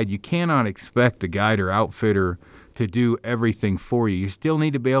guide, you cannot expect a guide or outfitter to do everything for you. You still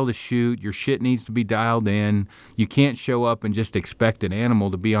need to be able to shoot. Your shit needs to be dialed in. You can't show up and just expect an animal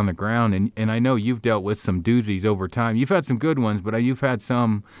to be on the ground. And I know you've dealt with some doozies over time. You've had some good ones, but you've had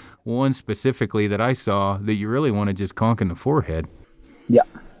one specifically that I saw that you really want to just conk in the forehead. Yeah,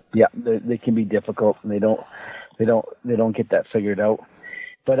 they can be difficult, and they don't get that figured out.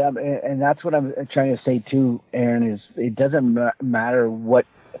 But and that's what I'm trying to say too, Aaron, is it doesn't matter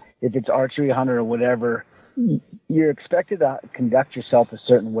if it's archery, hunter, or whatever. You're expected to conduct yourself a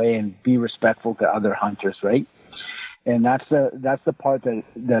certain way and be respectful to other hunters, right? And that's the part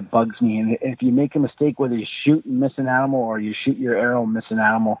that bugs me. And if you make a mistake, whether you shoot and miss an animal or you shoot your arrow and miss an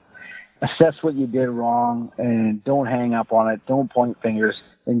animal, assess what you did wrong and don't hang up on it. Don't point fingers.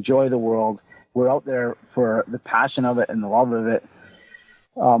 Enjoy the world. We're out there for the passion of it and the love of it.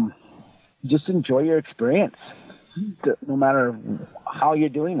 Just enjoy your experience, no matter how you're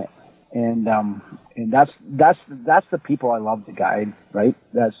doing it. And that's the people I love to guide, right?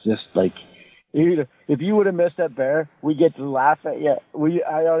 That's just like, if you would have missed that bear, we get to laugh at you.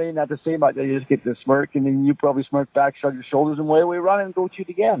 I don't even have to say much. You just get to smirk, and then you probably smirk back, shrug your shoulders, and away we run and go shoot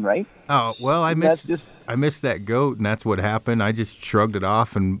again, right? Oh, well, I missed that goat, and that's what happened. I just shrugged it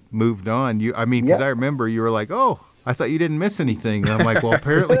off and moved on. Because I remember you were like, oh, I thought you didn't miss anything. And I'm like, well,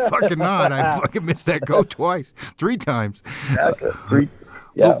 apparently fucking not. I fucking missed that goat twice, 3 times.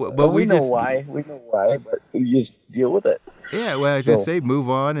 Yeah, but we know why. We know why, but you just deal with it. Yeah, well, I just say move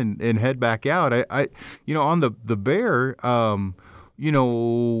on and head back out. I on the bear,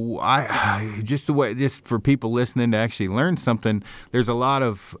 just for people listening to actually learn something, there's a lot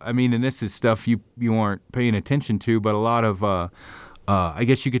of, and this is stuff you aren't paying attention to, but a lot of, I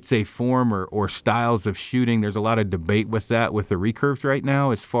guess you could say form or styles of shooting. There's a lot of debate with that with the recurves right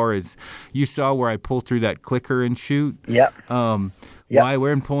now, as far as you saw where I pull through that clicker and shoot. Yep. Why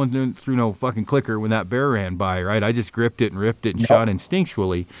weren't pulling through no fucking clicker when that bear ran by, right? I just gripped it and ripped it and shot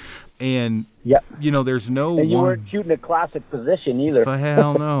instinctually. And, there's no and you weren't shooting a classic position either.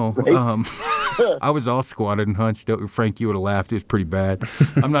 Hell no. I was all squatted and hunched. Frank, you would have laughed. It was pretty bad.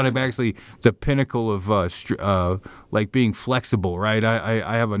 I'm not actually the pinnacle of like being flexible, right?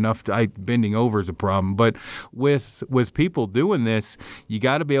 I have enough. Bending over is a problem. But with people doing this, you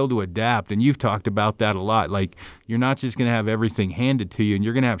got to be able to adapt. And you've talked about that a lot. Like, you're not just going to have everything handed to you, and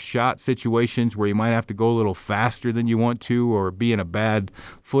you're going to have shot situations where you might have to go a little faster than you want to, or be in a bad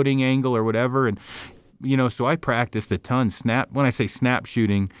footing angle or whatever. And so I practiced a ton. When I say snap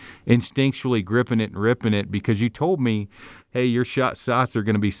shooting, instinctually gripping it and ripping it, because you told me, hey, your shots are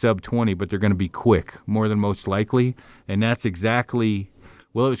going to be sub 20, but they're going to be quick, more than most likely. And that's exactly,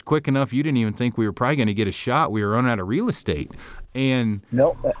 well, it was quick enough you didn't even think we were probably going to get a shot. We were running out of real estate. And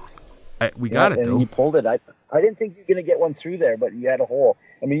no, we got it, though. And you pulled it. I didn't think you were going to get one through there, but you had a hole.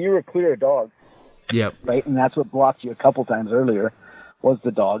 I mean, you were clear of dogs. Yep. Right, and that's what blocked you a couple times earlier, was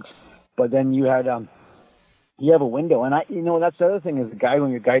the dogs. But then you had you have a window, and that's the other thing is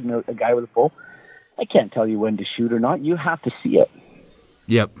when you're guiding a guy with a bow, I can't tell you when to shoot or not. You have to see it.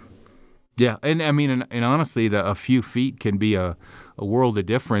 Yep. Yeah, and I mean, and honestly, a few feet can be a world of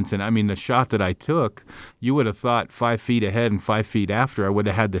difference. And I mean, the shot that I took, you would have thought 5 feet ahead and 5 feet after, I would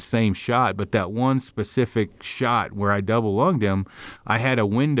have had the same shot. But that one specific shot where I double lunged him, I had a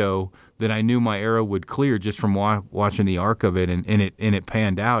window that I knew my arrow would clear just from watching the arc of it, and it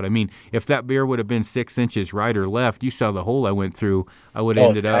panned out. I mean, if that bear would have been 6 inches right or left, you saw the hole I went through, I would have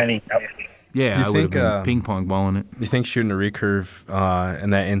ended up. Yeah, I would have been ping pong balling it. You think shooting a recurve in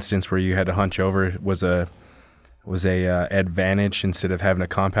that instance where you had to hunch over was a advantage instead of having a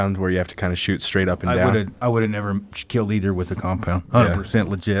compound where you have to kind of shoot straight up and down? I would have never killed either with a compound. 100%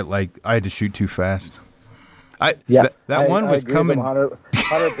 legit. Like, I had to shoot too fast. That one was coming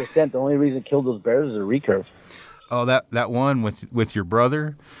 100%. The only reason it killed those bears is a recurve. Oh, that one with your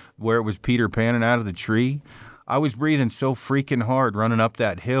brother, where it was Peter panning out of the tree. I was breathing so freaking hard running up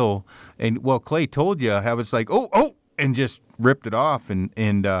that hill, and Clay told you, I was like, oh, and just ripped it off, and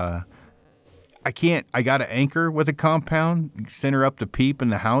I got to anchor with a compound, center up the peep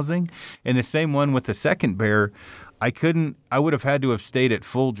and the housing, and the same one with the second bear. I would have had to have stayed at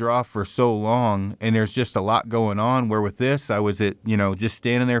full draw for so long, and there's just a lot going on, where with this, I was just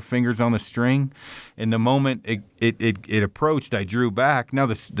standing there, fingers on the string, and the moment it approached, I drew back. Now,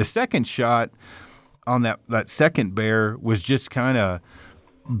 the second shot on that second bear was just kind of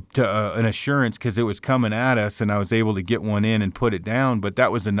an assurance because it was coming at us, and I was able to get one in and put it down. But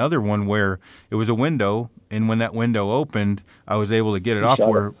that was another one where it was a window, and when that window opened, I was able to get it off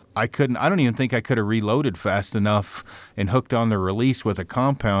where I don't even think I could have reloaded fast enough and hooked on the release with a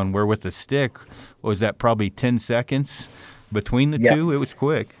compound, where with the stick, was that probably 10 seconds between the two? It was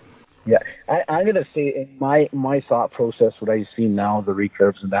quick. Yeah, I'm going to say in my thought process, what I've seen now, the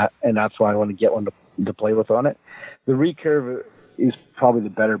recurves and that's why I want to get one to play with on it. The recurve is probably the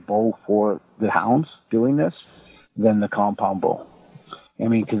better bow for the hounds doing this than the compound bow. I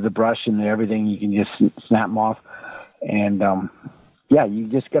mean, because the brush and everything, you can just snap them off. And, you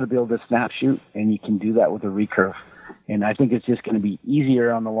just got to be able to snap shoot, and you can do that with a recurve. And I think it's just going to be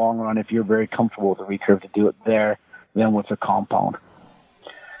easier on the long run if you're very comfortable with a recurve to do it there than with a compound.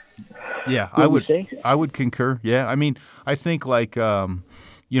 Yeah, I would concur. Yeah, I mean, I think like,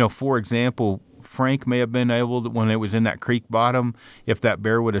 for example, Frank may have been able to, when it was in that creek bottom, if that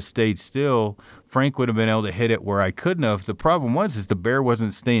bear would have stayed still, Frank would have been able to hit it where I couldn't have. The problem is the bear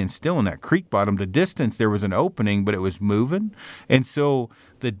wasn't staying still in that creek bottom. The distance, there was an opening, but it was moving. And so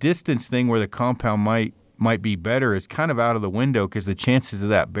the distance thing where the compound might be better is kind of out of the window, because the chances of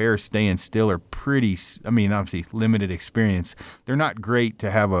that bear staying still are pretty, obviously limited experience. They're not great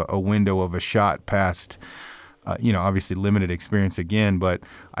to have a window of a shot past, obviously limited experience again, but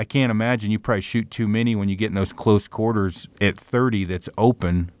I can't imagine you probably shoot too many when you get in those close quarters at 30 that's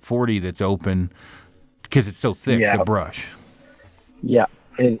open, 40 that's open, because it's so thick, the brush. Yeah,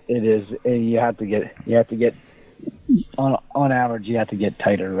 it is. You have to get on average, you have to get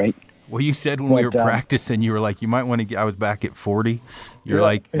tighter, right? Well, you said when we were practicing, you were like, you might want to get, I was back at 40. You're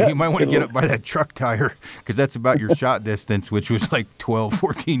like, you might want to get up by that truck tire, because that's about your shot distance, which was like 12,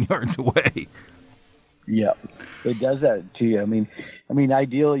 14 yards away. Yeah, it does that to you. I mean,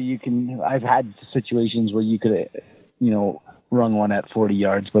 ideally, I've had situations where you could, run one at 40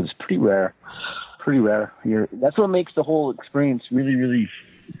 yards, but it's pretty rare. That's what makes the whole experience really, really,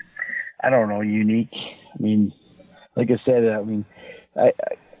 I don't know, unique. I mean, like I said,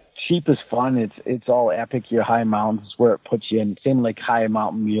 sheep is fun. It's all epic. Your high mountains is where it puts you in. Same like high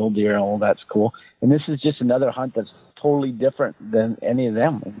mountain mule deer and all that's cool. And this is just another hunt that's totally different than any of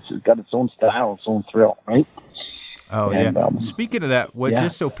them. It's got its own style, its own thrill, right? Oh, and, yeah. Speaking of that,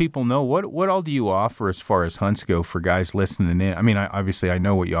 just so people know, what all do you offer as far as hunts go for guys listening in? I mean, obviously I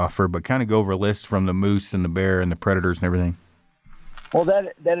know what you offer, but kind of go over a list from the moose and the bear and the predators and everything. Well,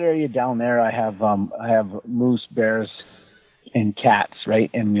 that area down there, I have moose, bears, and cats, right,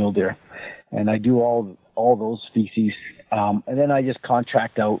 and mule deer, and I do all those species, and then I just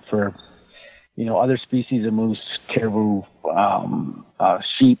contract out for, other species of moose, caribou,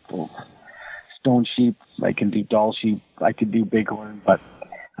 sheep. Stone sheep, I can do Dall sheep, I could do bighorn, but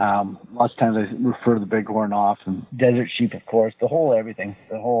lots of times I refer the bighorn off, and desert sheep, of course, everything.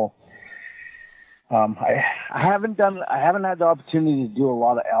 I haven't had the opportunity to do a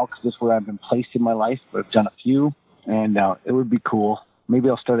lot of elk just where I've been placed in my life, but I've done a few, and it would be cool. Maybe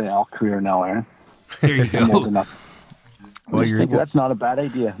I'll start an elk career now, Aaron. There you go. Well, that's not a bad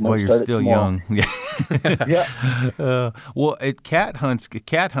idea. Well, you're still young. Yeah. Well, at cat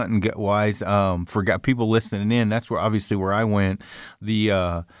hunting wise, for people listening in, that's where I went.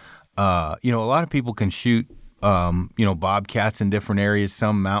 A lot of people can shoot, bobcats in different areas,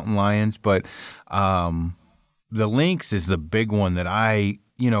 some mountain lions, but the lynx is the big one that I,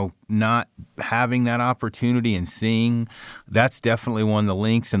 not having that opportunity and seeing. That's definitely one. The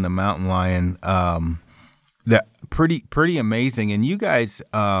lynx and the mountain lion. That pretty amazing. And you guys,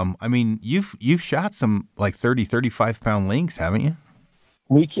 you've shot some like 30, 35 pound lynx, haven't you?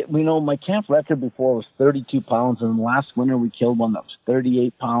 My camp record before was 32 pounds, and last winter we killed one that was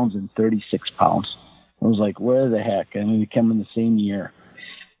 38 pounds and 36 pounds. I was like, where the heck? I mean, we came in the same year.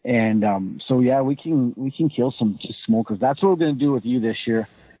 And we can kill some just smokers. That's what we're going to do with you this year.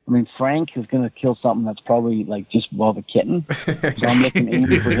 I mean, Frank is going to kill something that's probably like just above a kitten. So I'm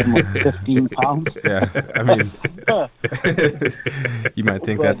aiming for him like 15 pounds. Yeah, I mean, you might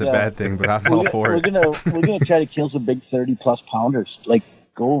think that's a bad thing, but I'm all for it. We're gonna try to kill some big 30+ pounders. Like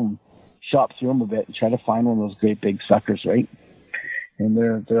go and shop through them a bit and try to find one of those great big suckers, right? And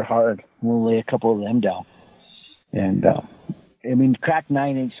they're hard. We'll lay a couple of them down. And crack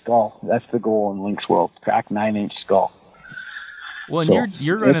 9-inch skull. That's the goal in Lynx World. Crack 9-inch skull. Well, and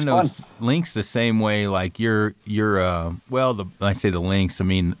you're running those lynx the same way, like I say the lynx, I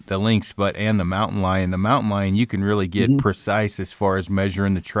mean the lynx, and the mountain lion. The mountain lion, you can really get precise as far as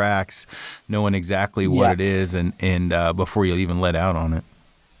measuring the tracks, knowing exactly what it is, and before you even let out on it.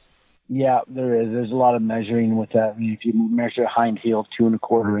 Yeah, there is. There's a lot of measuring with that. I mean, if you measure a hind heel 2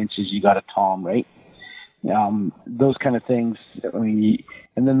 1/4 inches, you got a tom, right? Those kind of things. I mean,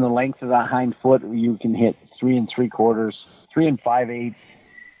 and then the length of that hind foot, you can hit 3 3/4. 3 5/8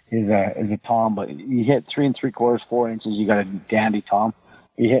 is a tom, but you hit 3 3/4, 4 inches, you got a dandy tom.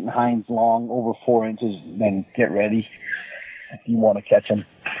 If you're hitting hinds long over 4 inches, then get ready if you want to catch them.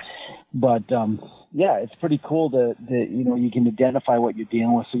 But it's pretty cool that you can identify what you're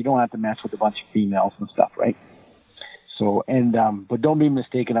dealing with, so you don't have to mess with a bunch of females and stuff, right? So but don't be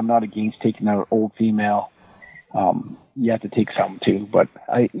mistaken, I'm not against taking an old female. You have to take some too, but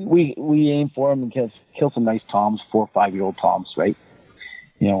we aim for them and kill some nice toms, 4 or 5 year old toms, right?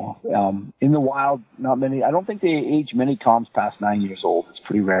 In the wild, not many. I don't think they age many toms past 9 years old. It's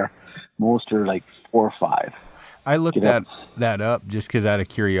pretty rare. Most are like 4 or 5. I looked that up just because out of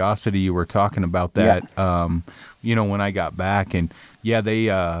curiosity. You were talking about that, when I got back, and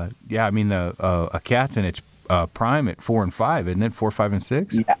a cat's in its prime at 4 and 5, isn't it? 4, 5, and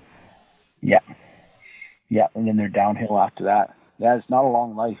 6. Yeah, and then they're downhill after that. That is not a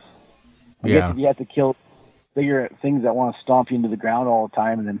long life. I guess if you have to kill bigger things that want to stomp you into the ground all the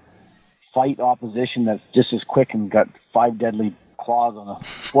time and then fight opposition that's just as quick and got 5 deadly claws on a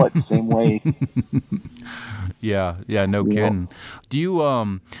foot, same way. Yeah, no kidding. Do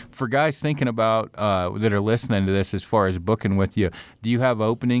you, for guys thinking about, that are listening to this as far as booking with you, do you have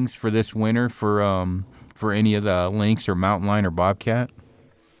openings for this winter for any of the lynx or mountain lion or bobcat?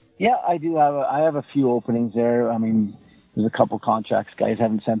 Yeah, I do have. I have a few openings there. I mean, there's a couple contracts guys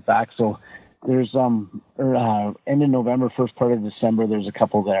haven't sent back. So there's end of November, first part of December. There's a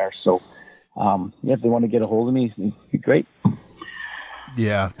couple there. So if they want to get a hold of me, it'd be great.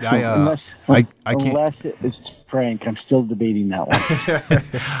 Yeah, so I can't. Unless it's Frank, I'm still debating that one.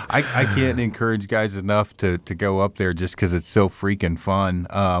 I can't encourage guys enough to go up there just because it's so freaking fun.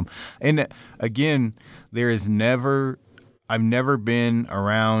 And again, I've never been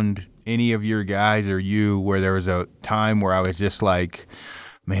around any of your guys or you where there was a time where I was just like,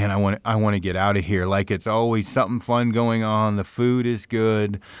 man, I want to get out of here. Like it's always something fun going on. The food is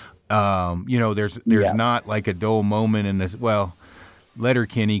good. There's not like a dull moment in this. Well,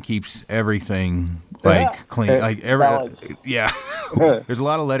 Letterkenny keeps everything clean. Like there's a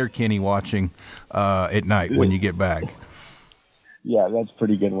lot of Letterkenny watching at night when you get back. Yeah, that's a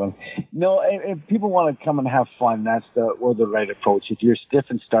pretty good one. No, if people want to come and have fun, that's the right approach. If you're stiff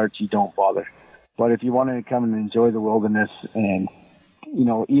and starchy, don't bother. But if you want to come and enjoy the wilderness and,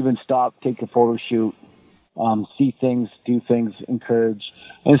 even stop, take a photo shoot, see things, do things, encourage.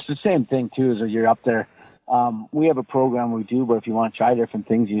 And it's the same thing, too, as you're up there. We have a program we do, but if you want to try different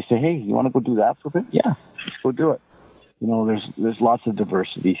things, you say, hey, you want to go do that for a bit? Yeah, let's go do it. There's lots of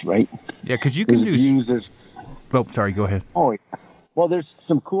diversity, right? Yeah, because you can Oh, sorry, go ahead. Oh, well, there's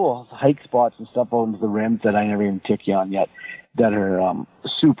some cool hike spots and stuff out into the rims that I never even took you on yet that are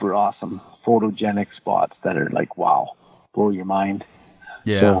super awesome, photogenic spots that are like, wow, blow your mind.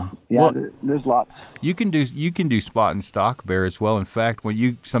 Yeah. So, there's lots. You can do spot and stock bear as well. In fact, when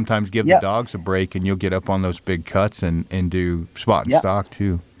you sometimes give the dogs a break and you'll get up on those big cuts and do spot and stock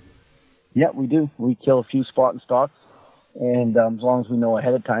too. Yeah, we do. We kill a few spot and stocks. And as long as we know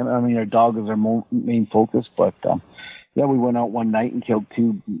ahead of time, our dog is our main focus, but we went out one night and killed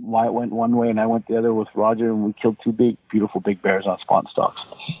two. Wyatt went one way and I went the other with Roger, and we killed two beautiful big bears on spot and stocks.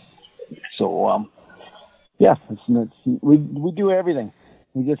 So, we do everything.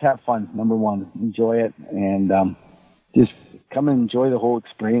 We just have fun. Number one, enjoy it, and just come and enjoy the whole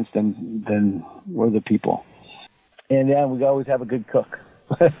experience. Then we're the people, and we always have a good cook.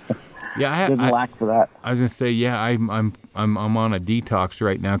 Yeah, doesn't lack for that. I was gonna say, I'm on a detox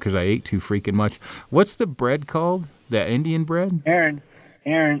right now because I ate too freaking much. What's the bread called? The Indian bread? Aaron,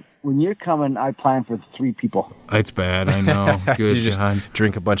 when you're coming, I plan for 3 people. It's bad, I know. Good. You just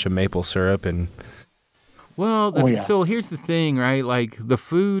drink a bunch of maple syrup and. Well, so here's the thing, right? Like the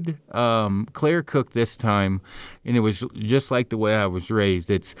food, Claire cooked this time, and it was just like the way I was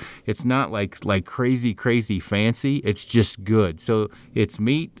raised. It's not like crazy fancy. It's just good. So it's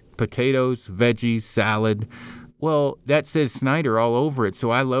meat, potatoes, veggies, salad. Well, that says Snyder all over it. So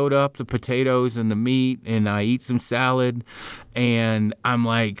I load up the potatoes and the meat, and I eat some salad, and I'm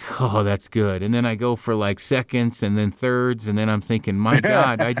like, oh, that's good. And then I go for like seconds and then thirds, and then I'm thinking, my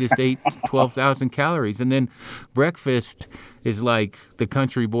God, I just ate 12,000 calories. And then breakfast is like the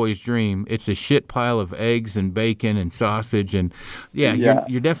country boy's dream. It's a shit pile of eggs and bacon and sausage, and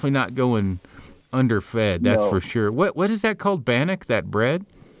you're definitely not going underfed. That's for sure. What is that called? Bannock, that bread?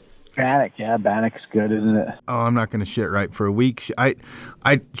 Bannock, Bannock's good, isn't it? Oh, I'm not going to shit right for a week.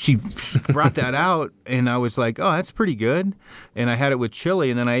 She brought that out, and I was like, oh, that's pretty good. And I had it with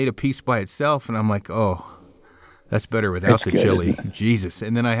chili, and then I ate a piece by itself, and I'm like, oh, that's better without the chili. Jesus.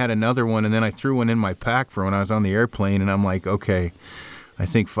 And then I had another one, and then I threw one in my pack for when I was on the airplane, and I'm like, okay, I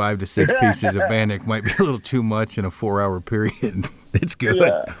think 5 to 6 pieces of Bannock might be a little too much in a 4-hour period. It's good.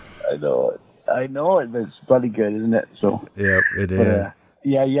 Yeah, I know it, but it's bloody good, isn't it? So. Yep, it is.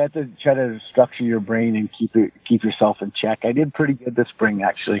 You have to try to structure your brain and keep yourself in check. I did pretty good this spring,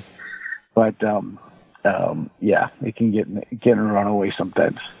 actually, but it can get a runaway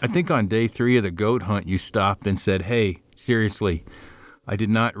sometimes. I think on day 3 of the goat hunt, you stopped and said, "Hey, seriously, I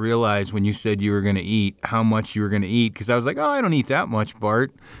did not realize when you said you were going to eat how much you were going to eat," because I was like, "Oh, I don't eat that much,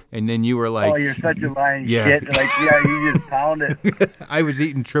 Bart," and then you were like, "Oh, you're such a lying shit!" Like, you just pound it. I was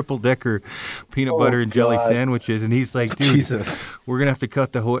eating triple-decker peanut butter and jelly sandwiches, and he's like, "Dude, Jesus, we're gonna have to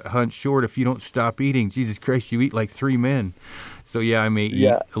cut the hunt short if you don't stop eating." Jesus Christ, you eat like 3 men. So I may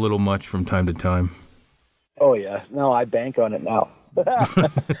eat a little much from time to time. Oh yeah, no, I bank on it now.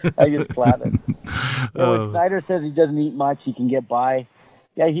 I just slap it. When Snyder says he doesn't eat much, he can get by.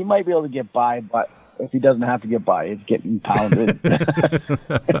 Yeah, he might be able to get by, but if he doesn't have to get by, it's getting pounded.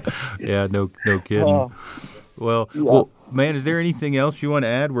 Yeah, no kidding. Well, man, is there anything else you want to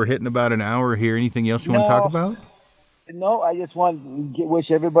add? We're hitting about an hour here. Anything else you want to talk about? No, I just want to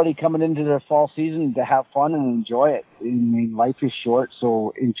wish everybody coming into their fall season to have fun and enjoy it. I mean, life is short,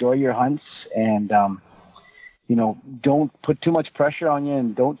 so enjoy your hunts and don't put too much pressure on you,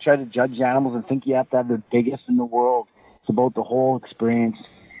 and don't try to judge animals and think you have to have the biggest in the world. It's about the whole experience,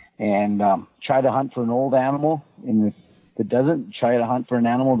 and try to hunt for an old animal, and if it doesn't, try to hunt for an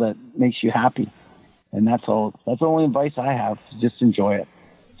animal that makes you happy. And that's all. That's the only advice I have. Just enjoy it.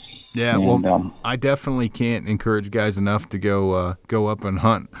 Yeah, well, I definitely can't encourage guys enough to go up and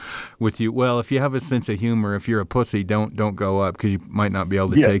hunt with you. Well, if you have a sense of humor, if you're a pussy, don't go up because you might not be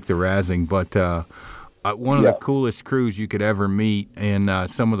able to take the razzing. But one of the coolest crews you could ever meet, and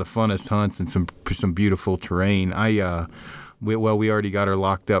some of the funnest hunts and some beautiful terrain. We already got her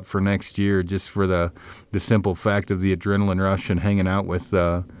locked up for next year just for the simple fact of the adrenaline rush and hanging out with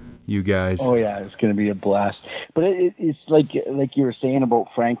you guys. Oh yeah, it's going to be a blast. But it's like you were saying about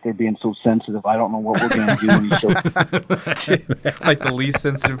Frank, they're being so sensitive. I don't know what we're going to do when he shows. Like the least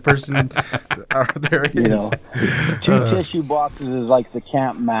sensitive person there is. You know, 2 tissue boxes is like the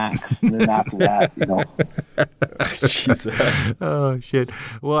Camp Max. And then after that, you know. Jesus. Oh shit.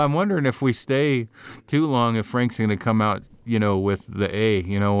 Well, I'm wondering if we stay too long, if Frank's going to come out, you know, with the A,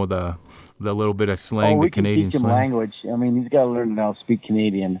 you know, the little bit of slang, the Canadian we can teach him slang. language. I mean, he's got to learn how to speak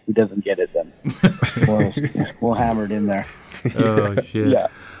Canadian. If he doesn't get it, then we'll hammer it in there. Oh, shit. Yeah.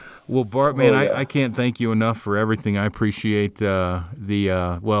 Well, Bart, man, I can't thank you enough for everything. I appreciate the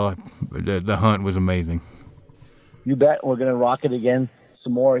hunt was amazing. You bet. We're going to rock it again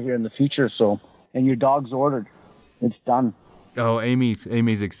some more here in the future. So, and your dog's ordered. It's done. Oh,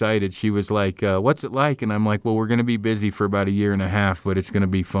 Amy's excited. She was like, what's it like? And I'm like, well, we're going to be busy for about 1.5 years, but it's going to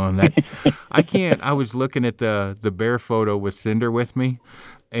be fun. I was looking at the bear photo with Cinder with me,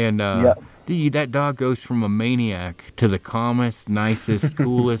 and dude, that dog goes from a maniac to the calmest, nicest,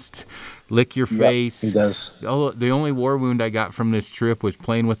 coolest, lick your face. He does. The only war wound I got from this trip was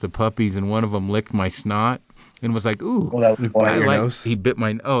playing with the puppies, and one of them licked my snot. And was like, ooh. Well, that was your nose? He bit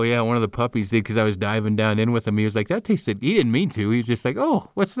my, one of the puppies did because I was diving down in with him. He was like, that tasted, he didn't mean to. He was just like, oh,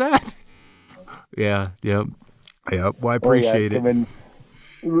 what's that? Yeah, yep. Yep, well, I appreciate it.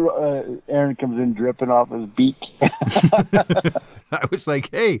 Aaron comes in dripping off his beak. I was like,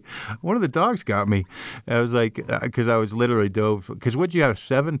 hey, one of the dogs got me. I was like, because I was literally dove. Because what'd you have,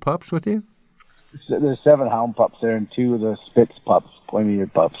 7 pups with you? There's 7 hound pups there and 2 of the Spitz pups,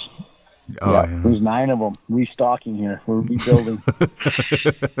 pointy-eared pups. Oh, yeah. There's 9 of them. Restocking here. We're rebuilding.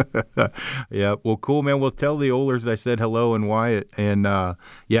 Yeah. Well, cool, man. We'll tell the Ohlers I said hello and Wyatt. And,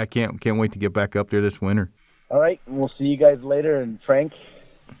 can't wait to get back up there this winter. All right. We'll see you guys later. And Frank,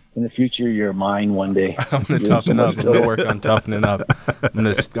 in the future, you're mine one day. I'm going to toughen up. I'm going to work on toughening up. I'm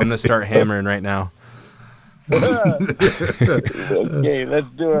going to start hammering right now. Okay, let's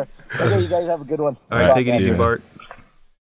do it. Okay, you guys have a good one. All right, take it easy, Bart.